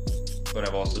 But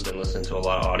I've also been listening to a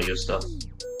lot of audio stuff.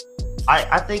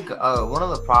 I think one of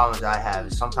the problems I have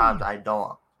is sometimes I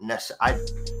don't. I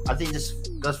think this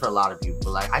goes for a lot of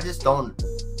people. Like I just don't.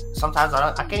 Sometimes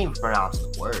I can't even pronounce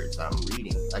the words that I'm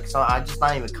reading. Like so, I'm just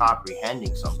not even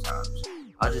comprehending. Sometimes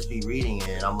I'll just be reading it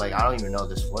and I'm like, I don't even know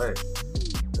this word.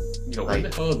 Yo, where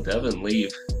the hell did Devin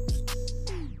leave?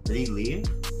 Did he leave?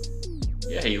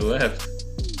 Yeah, he left.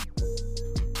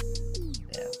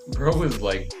 Yeah. Bro was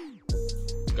like,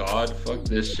 God, fuck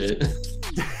this shit.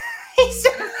 He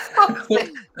said, fuck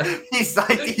it. He's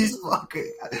like, these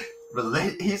fucking.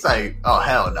 He's like, oh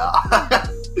hell no.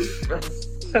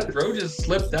 Bro just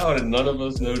slipped out and none of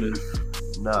us noticed.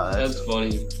 No, that's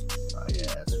funny. Oh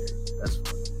yeah, that's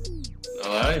funny.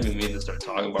 No, I don't even mean to start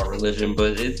talking about religion,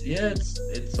 but it's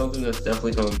something that's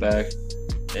definitely coming back,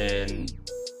 and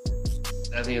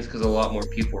I think it's because a lot more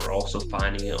people are also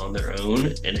finding it on their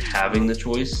own and having the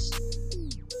choice.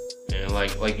 And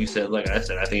like you said, like I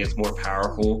said, I think it's more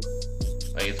powerful.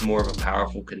 Like it's more of a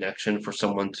powerful connection for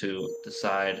someone to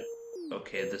decide,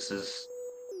 okay, this is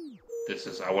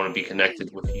I want to be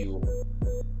connected with you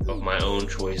of my own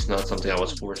choice, not something I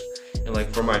was forced. And like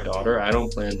for my daughter, I don't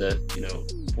plan to,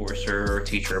 force her or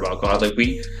teach her about God. Like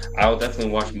I'll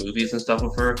definitely watch movies and stuff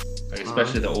with her, like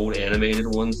especially the old animated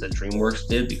ones that DreamWorks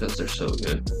did, because they're so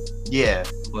good. Yeah.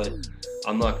 But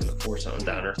I'm not going to force something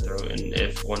down her throat. And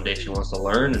if one day she wants to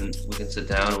learn, and we can sit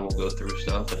down and we'll go through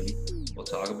stuff and we'll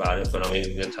talk about it. But I'm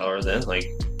even going to tell her then, like,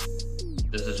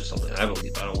 this is just something I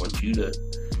believe. I don't want you to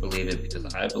believe it because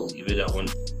I believe it. I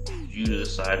want you to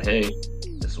decide, hey,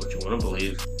 this is what you want to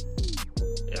believe.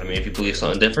 I mean, if you believe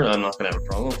something different, I'm not going to have a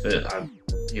problem with it. I'm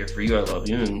here for you. I love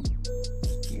you. And,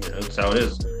 that's how it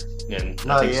is. And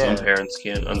I think some parents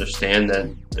can't understand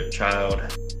that their child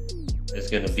is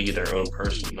going to be their own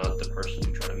person, not the person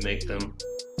you try to make them.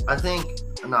 I think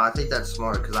that's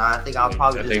smart, because I think I'll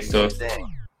probably do the same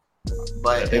thing.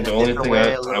 But I think the only thing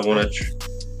I want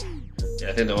to...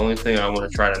 I think the only thing I want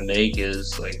to try to make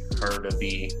is like her to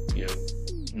be,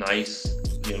 nice,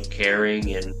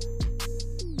 caring, and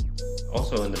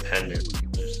also independent.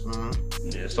 Just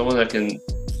someone that can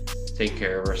take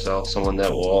care of herself. Someone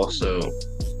that will also,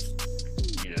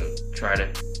 try to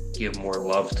give more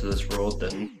love to this world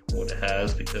than what it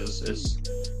has, because it's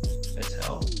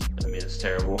hell. I mean, it's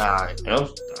terrible. I'm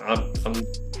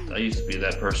I used to be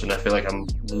that person. I feel like I'm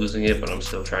losing it, but I'm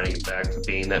still trying to get back to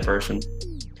being that person.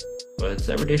 But it's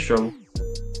everyday struggle.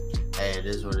 Hey, it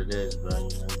is what it is, bro.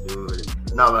 You know, do it.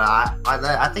 No, but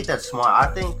I think that's smart.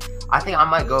 I think I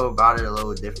might go about it a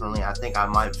little differently. I think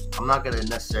I'm not gonna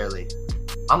necessarily.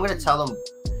 I'm gonna tell them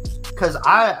because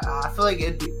I feel like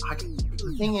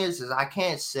the thing is I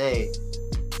can't say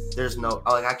there's no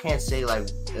I can't say like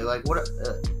what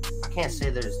I can't say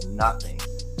there's nothing.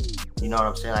 You know what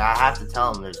I'm saying? Like I have to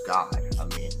tell them there's God. I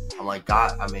mean, I'm like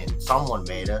God. I mean, someone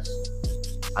made us.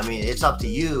 I mean, it's up to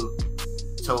you.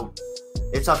 So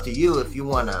it's up to you if you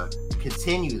want to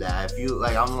continue that. If you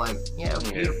like, I'm like, yeah,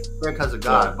 we're because of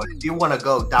God. But if you want to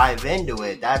go dive into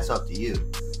it, that's up to you.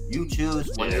 You choose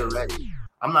when you're ready.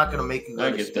 I'm not gonna make you go.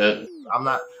 I get that.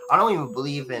 I don't even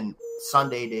believe in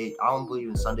Sunday day. I don't believe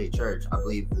in Sunday church. I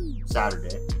believe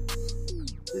Saturday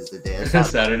is the day.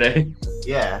 Saturday.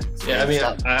 Yeah. Yeah. I mean,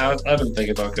 I've been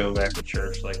thinking about going back to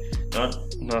church. Like, not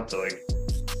to like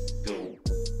go.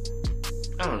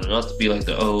 I don't know. Not to be like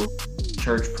the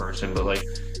church person, but like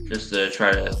just to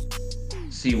try to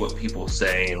see what people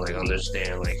say and like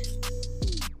understand like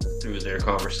through their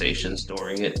conversations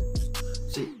during it.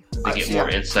 To get more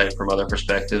insight from other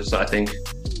perspectives, I think.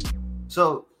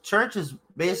 So church is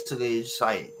basically just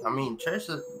like, I mean, church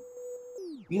is,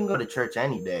 you can go to church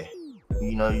any day.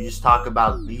 You know, you just talk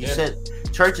about,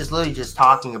 church is literally just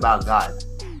talking about God.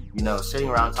 You know, sitting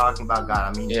around talking about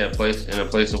God. I mean, yeah, a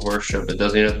place of worship. It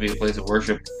doesn't have to be a place of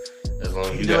worship as long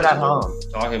as you do it at home.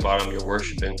 Talking about Him, you're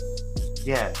worshiping.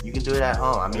 Yeah, you can do it at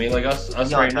home. I mean like us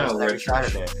right now, we're at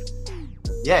church. Saturday.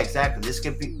 Yeah, exactly.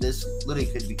 This literally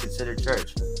could be considered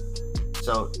church.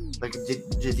 So, like,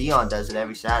 Jadion does it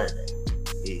every Saturday.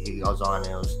 He goes on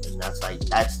and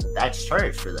that's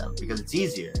church for them because it's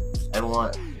easier.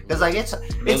 Everyone, because like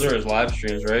those are his live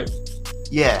streams, right?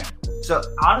 Yeah. So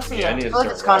honestly, I feel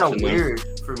like it's kind of weird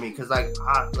for me because like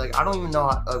I don't even know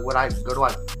what I go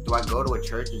to. Do I go to a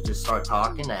church and just start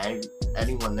talking to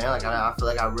anyone there? Like I feel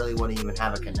like I really wouldn't even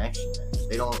have a connection there.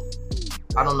 They don't.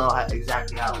 I don't know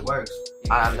exactly how it works.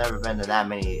 I've never been to that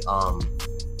many.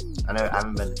 I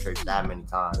haven't been to church that many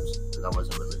times because I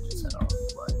wasn't religious at all.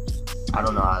 But I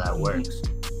don't know how that works.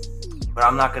 But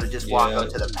I'm not gonna just walk up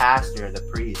to the pastor or the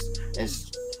priest and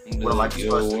what am I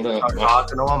supposed to start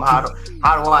talking to him?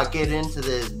 How do I get into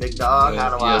this, big dog?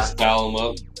 How do I style him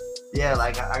up? Yeah,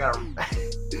 like I gotta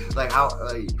like how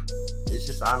it's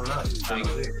just I don't know. It's kind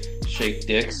of weird. Shake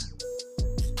dicks.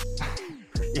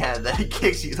 Yeah, then he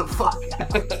kicks you the fuck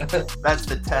out. That's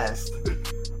the test.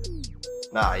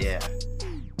 Nah, yeah.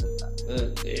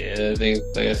 I think,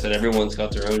 like I said, everyone's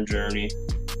got their own journey.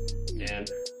 And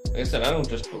like I said, I don't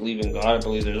just believe in God. I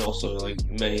believe there's also like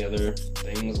many other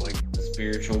things, like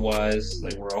spiritual wise.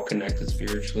 Like we're all connected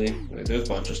spiritually. Like there's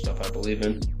a bunch of stuff I believe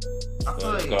in.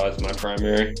 But God's my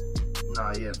primary.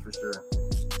 Nah, yeah, for sure.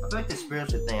 I feel like the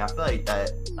spiritual thing. I feel like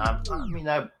that. I mean,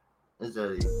 that is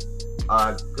a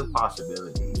good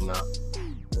possibility. You know.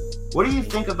 What do you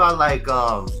think about like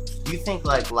do you think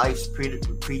like life's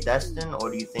predestined, or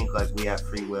do you think like we have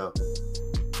free will?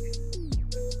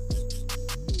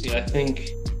 See, I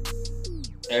think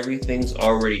everything's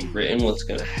already written what's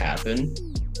going to happen,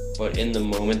 but in the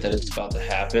moment that it's about to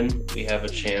happen, we have a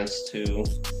chance to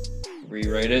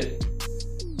rewrite it.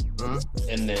 Mm-hmm.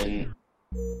 And then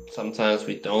sometimes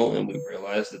we don't, and we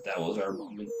realize that was our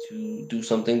moment to do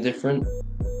something different.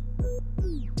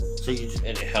 So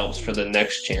and it helps for the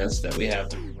next chance that we have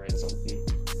to rewrite something.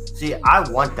 See, I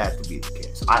want that to be the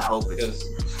case. I hope it's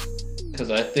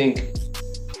because I think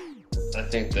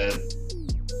that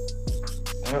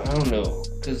I don't know,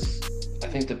 because I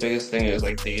think the biggest thing is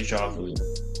like deja vu.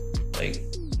 Like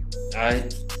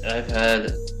I've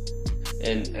had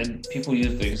and people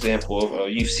use the example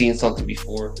of you've seen something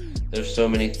before. There's so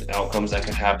many outcomes that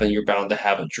can happen. You're bound to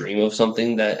have a dream of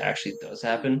something that actually does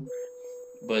happen.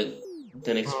 But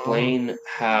then explain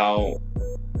how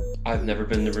I've never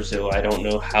been to Brazil. I don't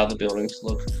know how the buildings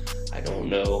look. I don't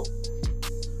know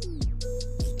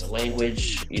the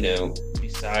language,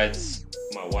 besides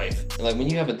my wife. And like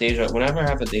whenever I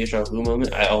have a deja vu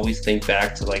moment, I always think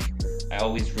back to I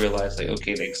always realize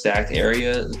okay, the exact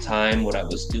area, the time, what I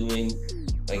was doing,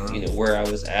 where I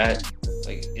was at.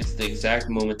 It's the exact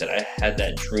moment that I had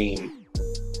that dream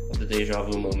of the deja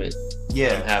vu moment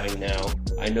that I'm having now.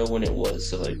 I know when it was.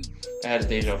 So I had a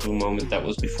deja vu moment that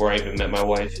was before I even met my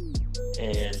wife.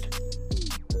 And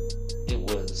it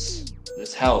was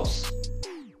this house.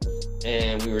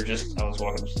 And I was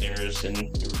walking upstairs and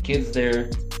there were kids there,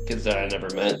 kids that I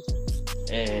never met.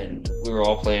 And we were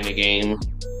all playing a game.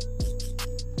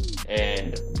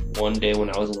 And one day when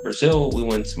I was in Brazil, we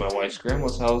went to my wife's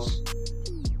grandma's house.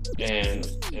 And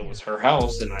it was her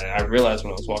house, and I realized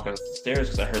when I was walking up the stairs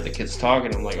because I heard the kids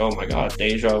talking. I'm like, oh my god,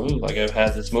 deja vu! Like I've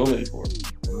had this moment before.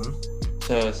 Mhm.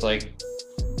 So it's like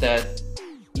that,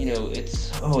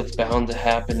 it's bound to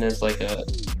happen as like a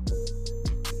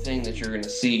thing that you're gonna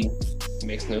see. It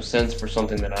makes no sense for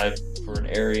for an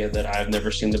area that I've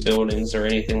never seen the buildings or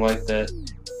anything like that.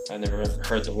 I've never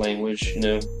heard the language, and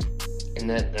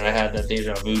I had that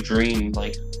deja vu dream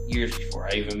like years before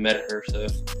I even met her. So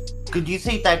Could you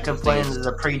think that could play into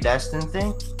the predestined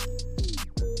thing?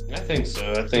 I think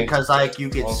so. I think Because like you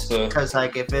get, also, because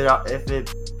like if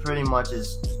it pretty much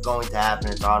is going to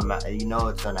happen, it's automatic.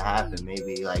 It's going to happen.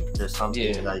 Maybe like there's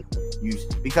something like you,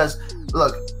 because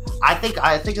look, I think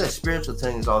the spiritual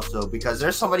thing is also because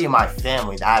there's somebody in my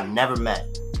family that I've never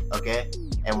met. Okay,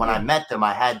 and when I met them,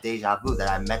 I had deja vu that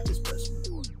I met this person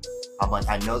before. I'm like,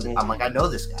 I know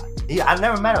this guy. I've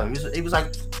never met him. He was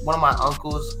like one of my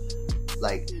uncles.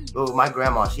 Like, my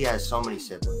grandma, she has so many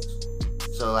siblings.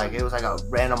 So like, it was like a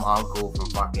random uncle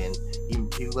from fucking.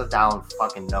 He lived out in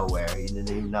fucking nowhere. He didn't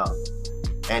even know.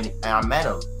 And I met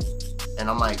him, and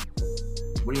I'm like,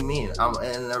 what do you mean?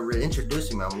 And they're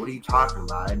introducing me. What are you talking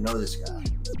about? I know this guy.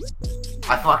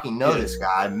 I fucking know this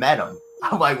guy. I met him.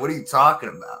 I'm like, what are you talking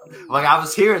about? I'm like, I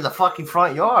was here in the fucking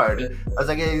front yard. I was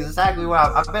like, exactly where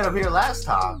I met him here last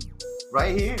time.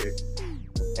 Right here.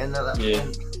 And,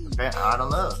 and I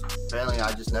don't know. Apparently,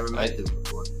 I just never met him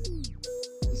before.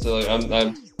 So, like,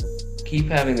 I'm keep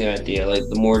having the idea, like,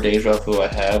 the more deja vu I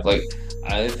have, like,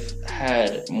 I've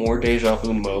had more deja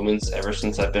vu moments ever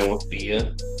since I've been with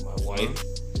Bia, my wife,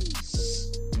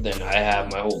 than I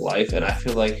have my whole life. And I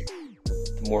feel like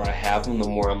the more I have them, the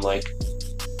more I'm like,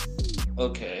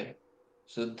 okay,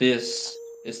 so this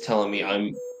is telling me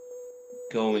I'm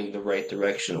going the right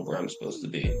direction of where I'm supposed to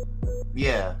be.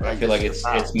 Yeah. I feel like it's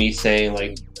me saying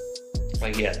like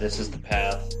yeah, this is the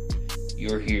path.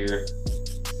 You're here,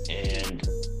 and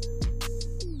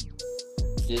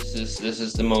this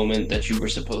is the moment that you were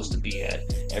supposed to be at.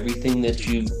 Everything that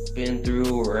you've been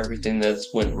through, or everything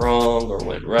that's went wrong or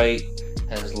went right,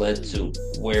 has led to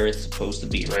where it's supposed to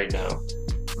be right now.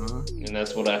 And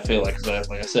that's what I feel like. Because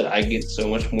like I said, I get so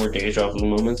much more deja vu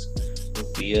moments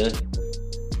with Bia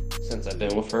since I've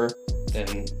been with her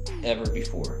than ever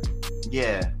before.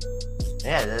 Yeah.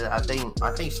 I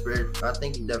think spirit. I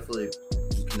think you definitely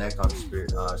connect on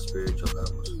spiritual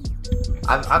levels.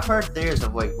 I've heard theories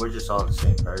of like we're just all the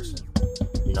same person.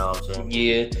 You know what I'm saying?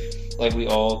 Yeah, like we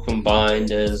all combined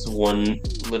as one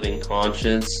living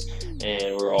conscience,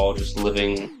 and we're all just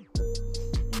reliving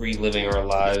our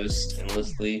lives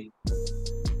endlessly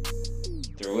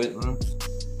through it.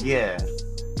 Yeah.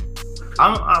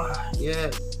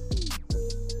 Yeah.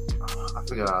 I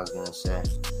forgot what I was gonna say.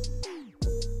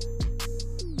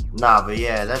 Nah, but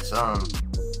yeah, that's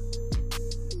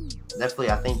definitely.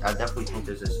 I definitely think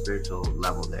there's a spiritual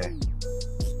level there.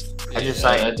 I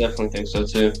definitely think so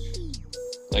too.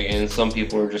 Like, and some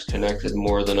people are just connected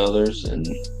more than others, and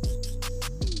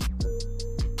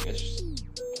it's just,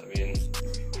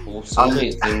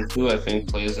 soulmate thing too. I think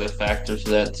plays a factor to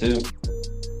that too.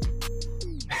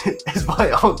 Is my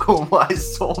uncle my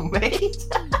soulmate?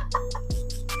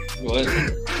 What?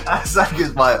 I was like,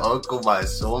 is my uncle my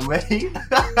soulmate?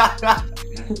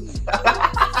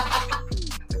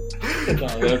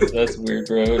 No, that's weird,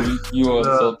 bro. You want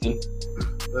something?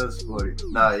 That's funny.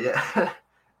 Nah, yeah.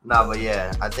 Nah, but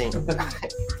yeah, I think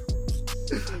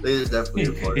there's definitely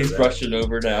a part He's of that. rushing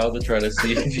over now to try to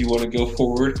see if you want to go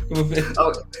forward with it.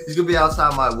 Oh, he's gonna be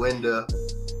outside my window.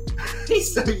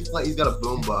 He's got a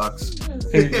boombox.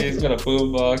 He's got a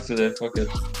boombox, and then fucking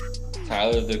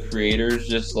Tyler, the creator's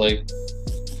just like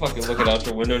fucking looking out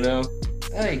your window now.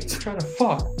 Hey, you're trying to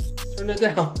fuck. Turn it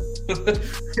down.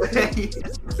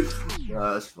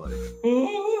 Nah, that's funny.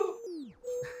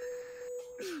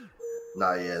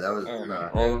 Nah, yeah, that was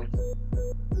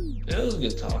that was a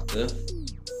good talk though.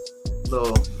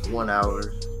 Little 1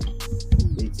 hour,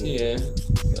 18. Yeah,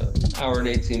 hour and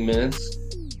 18 minutes.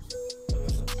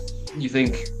 You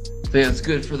think that's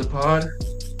good for the pod?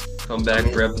 Come back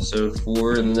for episode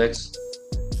 4 in the next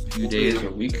few days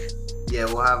or week. Yeah,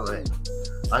 we'll have it.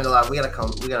 I'm gonna lie, we gotta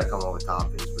come up with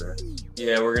topics, bro.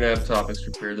 Yeah, we're gonna have topics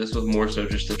prepared. This was more so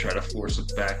just to try to force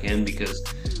it back in because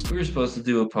we were supposed to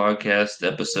do a podcast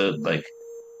episode. Like,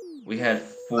 we had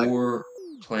 4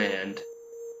 planned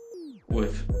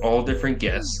with all different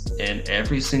guests, and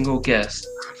every single guest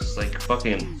just like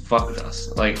fucking fucked us.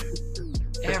 Like,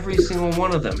 every single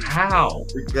one of them. How?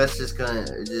 The guests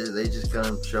they just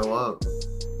gonna show up.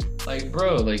 Like,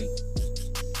 bro, like,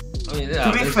 I mean,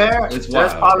 yeah, to be fair, it's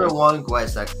there's wild, probably bro. one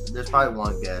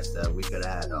guest that we could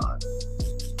have had on.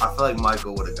 I feel like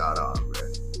Michael would have got on, bro.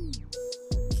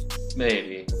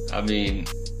 Maybe. I mean,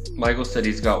 Michael said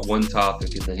he's got one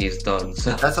topic and then he's done.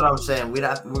 So that's what I'm saying. We're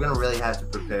gonna really have to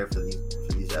prepare for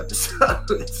these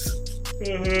episodes.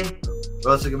 Mm-hmm.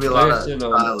 Or else it could be a lot of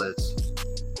pilots.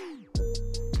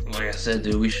 Like I said,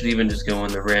 dude, we should even just go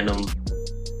in the random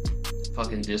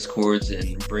fucking discords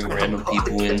and bring random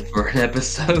people in for an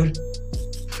episode.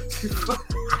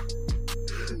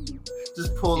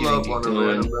 Just pull up on a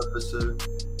random episode.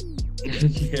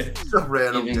 Yeah. Some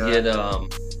random even guy. Get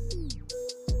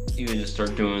even just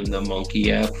start doing the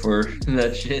monkey app for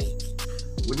that shit.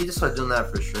 We need to start doing that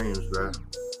for streams, bro.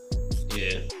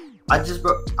 Yeah. I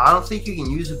don't think you can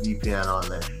use a VPN on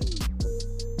there.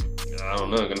 I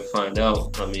don't know. I'm gonna find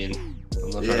out. I mean, I'm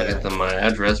not trying to get them my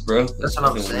address, bro. That's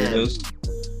what I'm saying.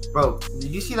 Weirdos. Bro,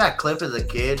 did you see that clip of the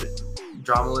kid?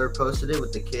 Drama Alert posted it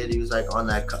with the kid. He was like on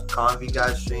that Convy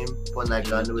guy stream, putting that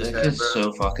gun to his head, bro.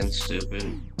 So fucking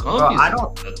stupid. Convy's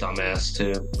a dumbass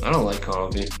too. I don't like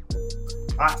Convy.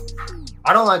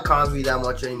 I don't like Convy that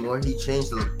much anymore. He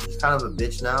changed. He's kind of a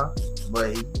bitch now,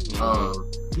 but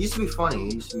he used to be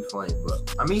funny.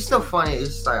 But I mean, he's still funny.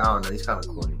 It's just like, I don't know. He's kind of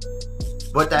corny.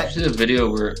 But that. Did you see the video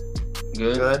where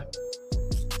good?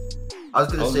 I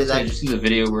was gonna say that. Did you see the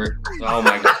video where? Oh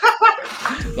my god.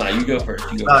 Nah, you go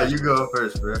first. You go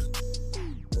first, bro.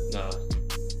 Nah.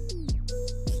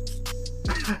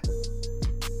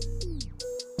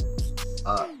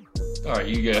 Alright,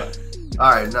 you go.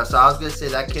 Alright, no, so I was gonna say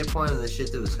that kid pointing the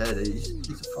shit to his head. He's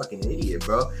a fucking idiot,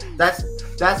 bro. That's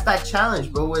that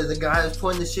challenge, bro, where the guy was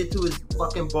pointing the shit to his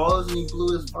fucking balls and he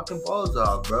blew his fucking balls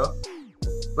off, bro.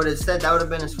 But instead, that would have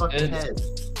been his fucking head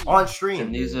on stream.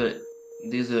 And these are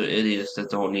idiots that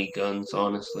don't need guns,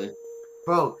 honestly.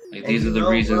 Bro, like these are the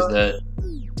reasons that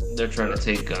they're trying to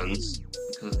take guns,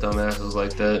 because dumbasses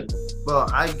like that. Bro,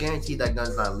 I guarantee that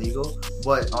gun's not legal.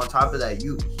 But on top of that,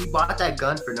 he bought that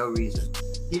gun for no reason.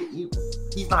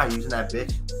 He's not using that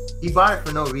bitch. He bought it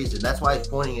for no reason. That's why he's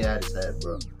pointing it at his head,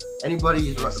 bro.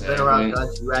 Anybody who's been around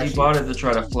guns, he bought it to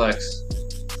try to flex.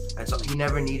 And so he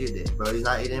never needed it, bro. He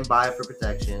didn't buy it for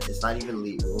protection. It's not even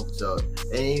legal. So,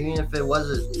 and even if it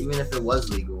was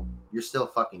legal, you're still a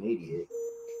fucking idiot.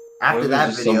 After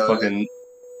that video,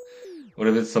 what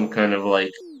if it's some kind of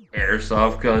like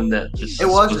airsoft gun that just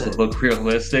supposed to look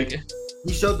realistic?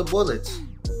 He showed the bullets.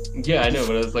 Yeah, I know,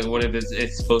 but it's like, what if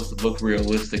it's supposed to look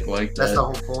realistic like that? That's the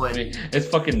whole point. I mean, it's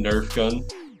fucking Nerf gun.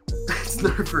 It's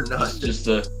Nerf for nothing. Just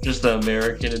the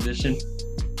American edition.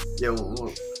 Yeah,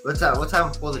 let's have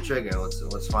him pull the trigger.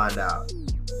 Let's find out.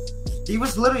 He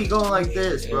was literally going like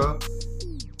this, bro.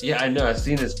 Yeah, I know. I've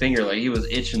seen his finger. Like, he was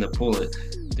itching to pull it.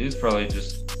 Dude's probably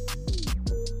just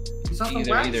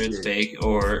either it's fake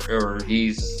or he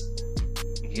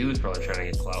was probably trying to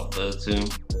get clout though too.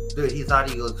 Dude, he thought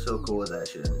he looked so cool with that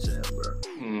shit in his head, bro.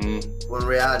 Mm-hmm. When in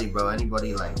reality, bro,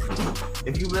 anybody like,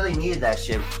 if you really needed that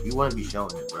shit, you wouldn't be showing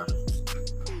it, bro.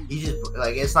 He just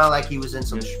it's not like he was in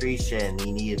some street shit and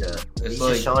he needed to. He's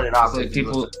just showing it off. Like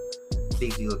people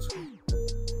think he looks cool.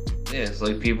 Yeah, it's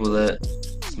like people that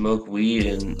smoke weed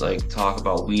and like talk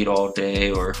about weed all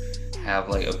day, or have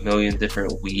like a million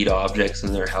different weed objects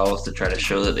in their house to try to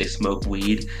show that they smoke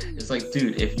weed. It's like,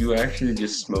 dude, if you actually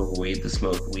just smoke weed to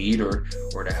smoke weed or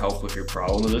to help with your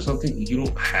problems or something, you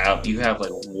have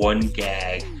like one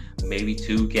gag, maybe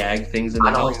two gag things in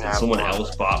the house that someone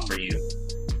else bought for you.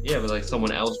 Yeah, but like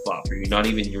someone else bought for you, not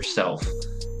even yourself.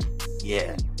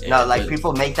 Yeah. No, like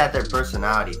people make that their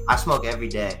personality. I smoke every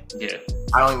day. Yeah.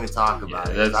 I don't even talk about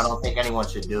it. I don't think anyone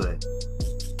should do it.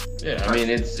 Yeah, I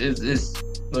mean, it's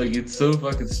like, it's so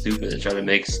fucking stupid to try to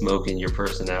make smoking your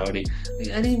personality.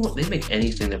 Like, they make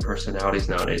anything their personalities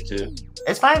nowadays too.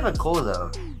 It's not even cool though.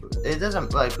 It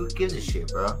doesn't, like, who gives a shit,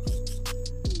 bro?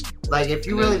 Like, if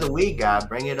you're really the weed guy,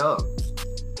 bring it up.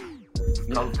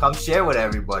 Come share with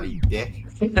everybody, you dick.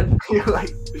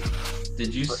 Like,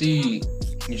 Did you see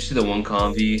the one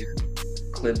Convy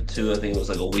clip too? I think it was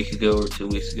like a week ago or 2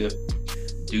 weeks ago.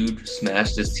 Dude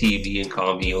smashed his TV and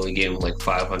Convy only gave him like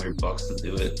 $500 to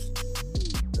do it.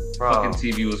 Bro. Fucking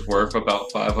TV was worth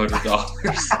about $500.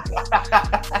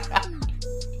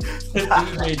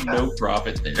 He made no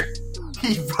profit there.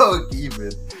 He broke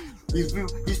even.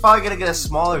 He's probably gonna get a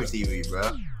smaller TV,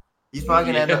 bro. He's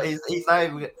probably gonna end up. He's not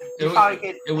even.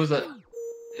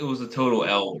 It was a total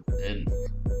L, and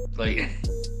like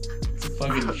it's a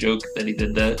fucking joke that he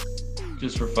did that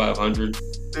just for $500.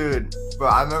 Dude, bro,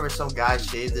 I remember some guy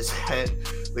shaved his head.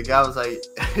 The guy was like,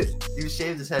 he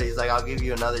shaved his head. He's like, I'll give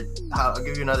you another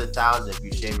 1,000 if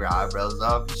you shave your eyebrows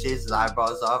off. He shaves his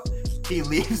eyebrows off. He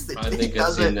leaves. I think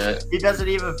I've seen that. He doesn't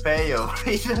even pay him.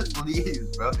 He just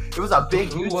leaves, bro. It was a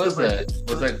big. Who was that?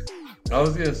 Was that? I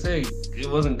was gonna say it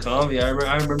wasn't Convy. I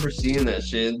remember seeing that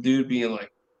shit. Dude being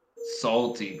like,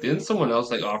 salty. Didn't someone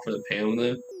else like offer to pay him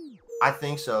then? I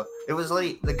think so. It was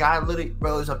like the guy literally,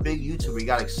 bro, is a big YouTuber. He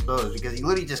got exposed because he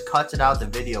literally just cuts it out the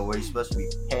video where he's supposed to be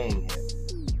paying him,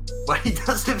 but he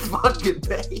doesn't fucking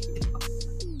pay him.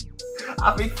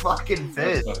 I'd be fucking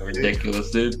pissed. That's fucking ridiculous,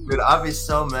 dude. Dude, I'd be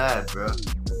so mad, bro.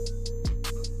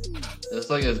 It's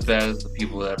like as bad as the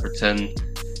people that pretend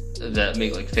that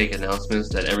make like fake announcements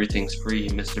that everything's free.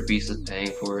 Mr. Beast is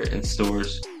paying for it in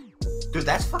stores. Dude,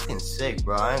 that's fucking sick,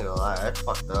 bro. I ain't gonna lie. That's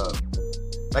fucked up.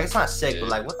 Like, it's not sick, but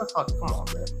like, what the fuck? Come on,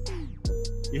 man.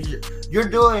 You're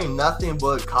doing nothing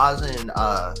but causing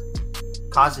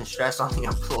stress on the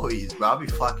employees, bro.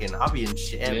 I'll be in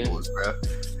shambles, bro.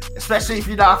 Especially if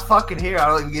you're not fucking here. I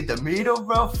don't even get to meet them,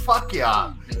 bro. Fuck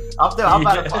y'all. I'm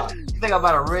about to. You think I'm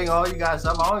about to ring all you guys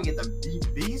up? I don't get the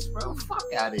beast, bro. Fuck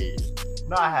out of here.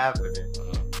 Not happening.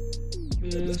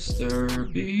 Mr.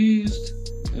 Beast.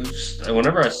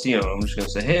 Whenever I see him, I'm just gonna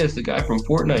say, "Hey, it's the guy from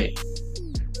Fortnite."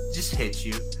 Just hit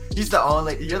you. You're the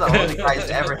only guy he's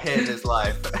ever hit in his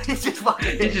life. He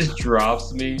just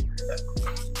drops me.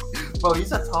 Bro,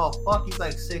 he's a tall fuck. He's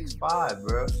like 6'5",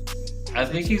 bro. I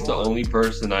think he's the only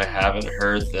person I haven't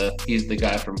heard that he's the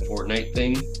guy from Fortnite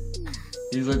thing.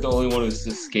 He's like the only one who's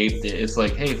escaped it. It's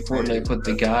like, hey, Fortnite put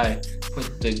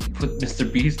Mr.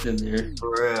 Beast in there.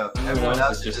 For real. Everyone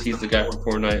else is just he's the guy from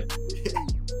Fortnite.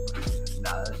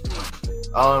 Nah,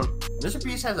 that's Mr.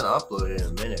 Beast hasn't uploaded in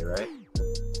a minute, right?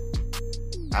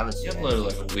 I haven't seen it. He uploaded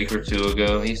like a week or two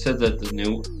ago. He said that the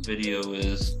new video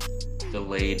is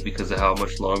delayed because of how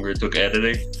much longer it took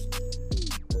editing.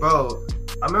 Bro,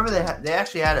 I remember they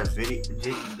actually had a video.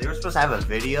 They were supposed to have a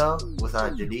video with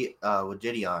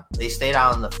Gideon. They stayed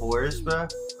out in the forest, bro.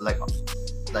 Like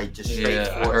just straight.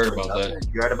 Yeah, I heard about that.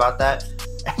 You heard about that?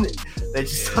 And they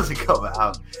just doesn't come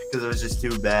out because it was just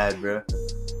too bad, bro.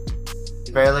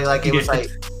 Apparently, like it was like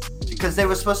because they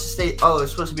were supposed to stay. Oh, it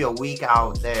was supposed to be a week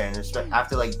out there, and it's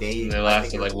after like days. And they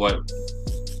lasted like what?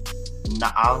 No,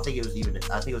 I don't think it was even.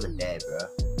 I think it was a day, bro.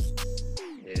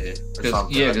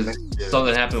 Yeah, because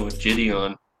something happened with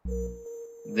Gideon.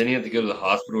 Then he had to go to the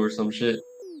hospital or some shit.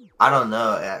 I don't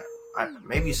know.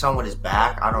 Maybe someone is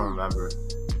back. I don't remember.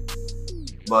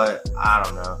 But I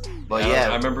don't know. But yeah,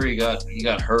 I remember he got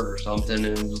hurt or something,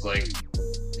 and it was like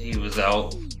he was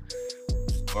out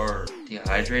or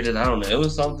dehydrated. I don't know. It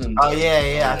was something. Oh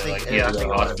yeah. I think he had to go to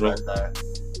the hospital.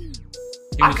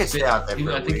 I could stay out there.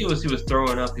 I think he was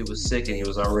throwing up. He was sick, and he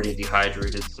was already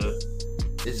dehydrated. So.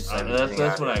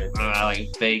 That's what I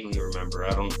like vaguely remember.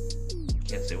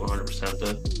 Can't say 100%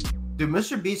 though. Dude,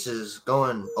 Mr. Beast is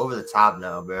going over the top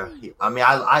now, bro.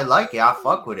 I like it. I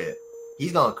fuck with it.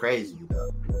 He's going crazy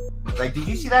though. Like, did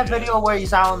you see that video where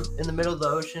he's out in the middle of the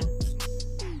ocean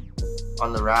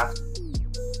on the raft?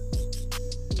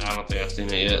 I don't think I've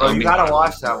seen it yet. Bro, you gotta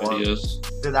watch that videos. One.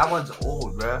 Dude, that one's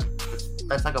old, bro.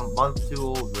 That's like a month too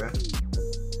old, bro. I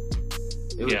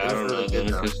don't know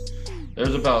because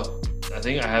there's about. I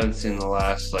think I haven't seen the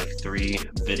last like 3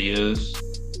 videos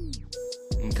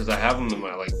because I have them in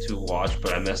my like to watch,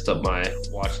 but I messed up my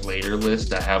watch later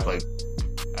list. I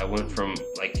went from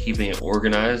like keeping it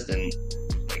organized and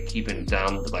like keeping it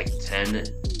down to like 10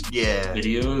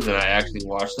 videos, and I actually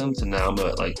watched them to now I'm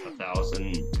at like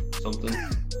 1,000 something.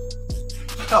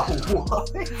 Oh,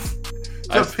 what?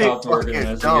 I stopped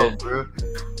organizing it. Bro.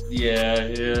 Yeah,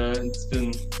 it's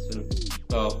been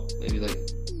about maybe like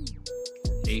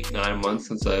 8-9 months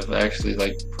since I've actually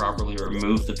like properly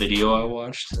removed the video I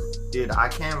watched. Dude, I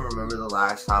can't remember the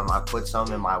last time I put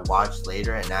something in my watch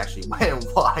later and actually went and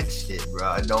watched it, bro.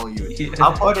 I don't even.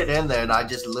 I'll put it in there and I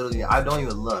just literally. I don't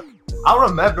even look. I'll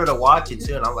remember to watch it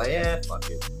too, and I'm like, yeah, fuck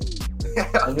it.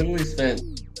 I literally spent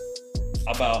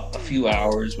about a few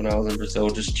hours when I was in Brazil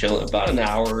just chilling, about an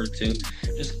hour or 2,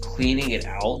 just cleaning it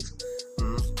out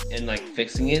and like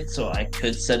fixing it so I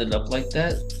could set it up like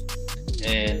that,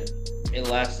 and. It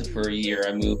lasted for a year.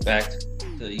 I moved back to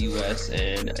the US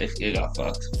and it got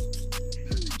fucked.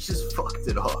 You just fucked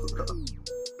it all, bro.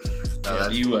 No,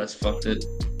 the US fucked it.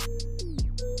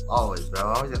 Always,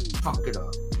 bro. Always just fuck it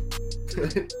up.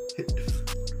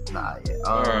 Nah, yeah.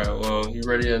 Alright, well, you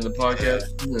ready to end the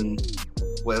podcast? Yeah.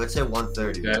 Wait, let's hit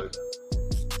 130. Okay.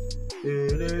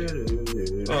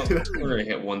 Well, we're gonna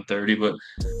hit 130, but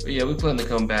yeah, we plan to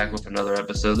come back with another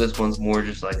episode. This one's more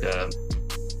just like a.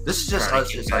 This is just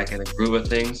us, just like in a groove of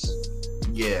things.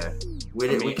 Yeah,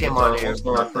 we came on here.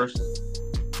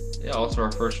 Also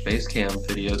our first face cam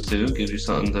video too. Gives you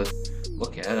something to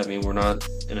look at. I mean, we're not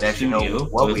in a studio. Know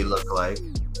what we look like.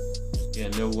 Yeah,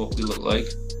 know what we look like.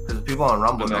 Because people on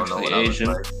Rumble don't know what Asian.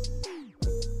 I look like.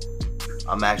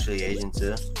 I'm actually Asian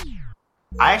too.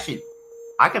 I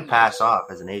can pass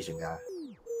off as an Asian guy.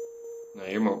 No,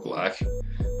 you're more black.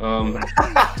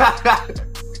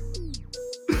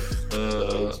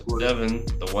 Devin,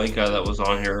 the white guy that was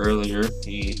on here earlier,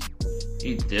 he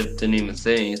dipped, didn't even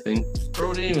say anything.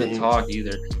 Bro didn't even talk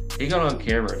either. He got on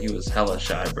camera and he was hella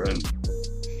shy, bro.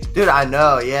 Dude, I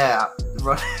know, yeah.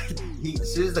 Bro,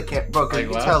 as soon as the camera, bro, because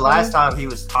you can tell last time he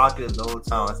was talking the whole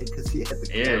time. I think because he had the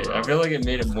camera. Yeah, I feel like it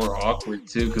made it more awkward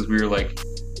too, because we were like,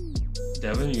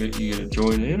 Devin, you gonna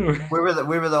join in? Or we were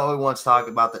the only ones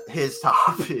talking about his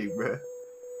topic, bro.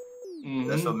 Mm-hmm.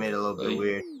 That's what made it a little bit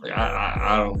weird. Like,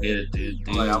 I don't get it, dude.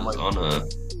 Dude was on a.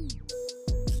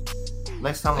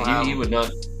 Next time he would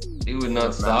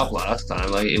not stop last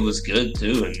time. Like it was good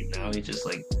too, and now he just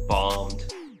like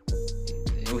bombed.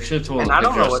 We should have told him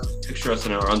to picture us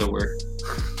in our underwear.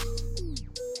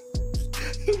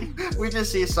 We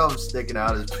just see something sticking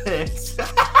out his pants.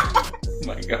 Oh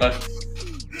my god.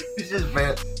 You just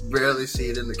barely see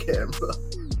it in the camera.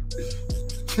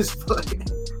 Just like,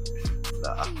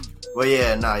 nah. Well,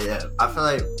 yeah. I feel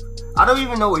like I don't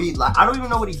even know what he like. I don't even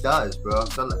know what he does, bro.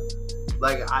 So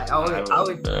like I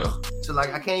would know. So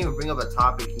like I can't even bring up a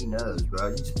topic he knows,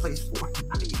 bro. He just plays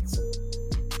Fortnite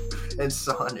and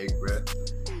Sonic, bro.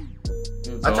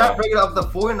 I tried bringing up the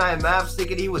Fortnite maps,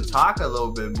 thinking he would talk a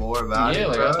little bit more about it. Yeah,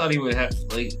 like bro. I thought he would have.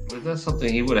 Like that's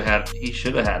something he would have had. He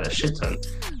should have had a shit ton.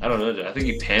 I don't know. I think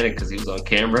he panicked because he was on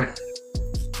camera.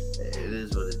 It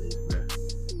is what it is, bro.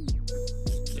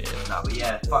 Yeah. Nah, but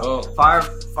yeah,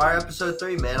 Fire episode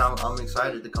 3, man. I'm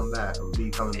excited to come back. I'm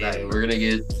be coming back. We're gonna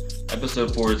get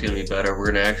episode 4 is gonna be better. We're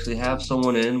gonna actually have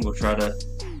someone in. We'll try to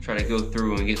go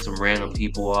through and get some random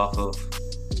people off of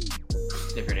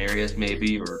different areas,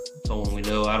 maybe, or someone we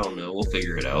know. I don't know. We'll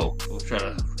figure it out. We'll try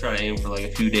to aim for like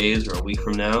a few days or a week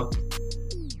from now.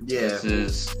 Yeah. This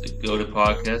is the Go to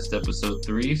Podcast, episode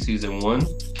 3, season 1.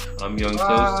 I'm Young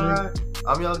Toaster.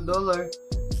 I'm Young Dollar.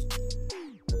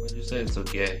 Why'd you say it's so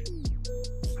gay?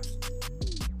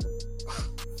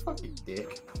 Fucking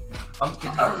dick.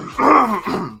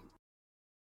 I'm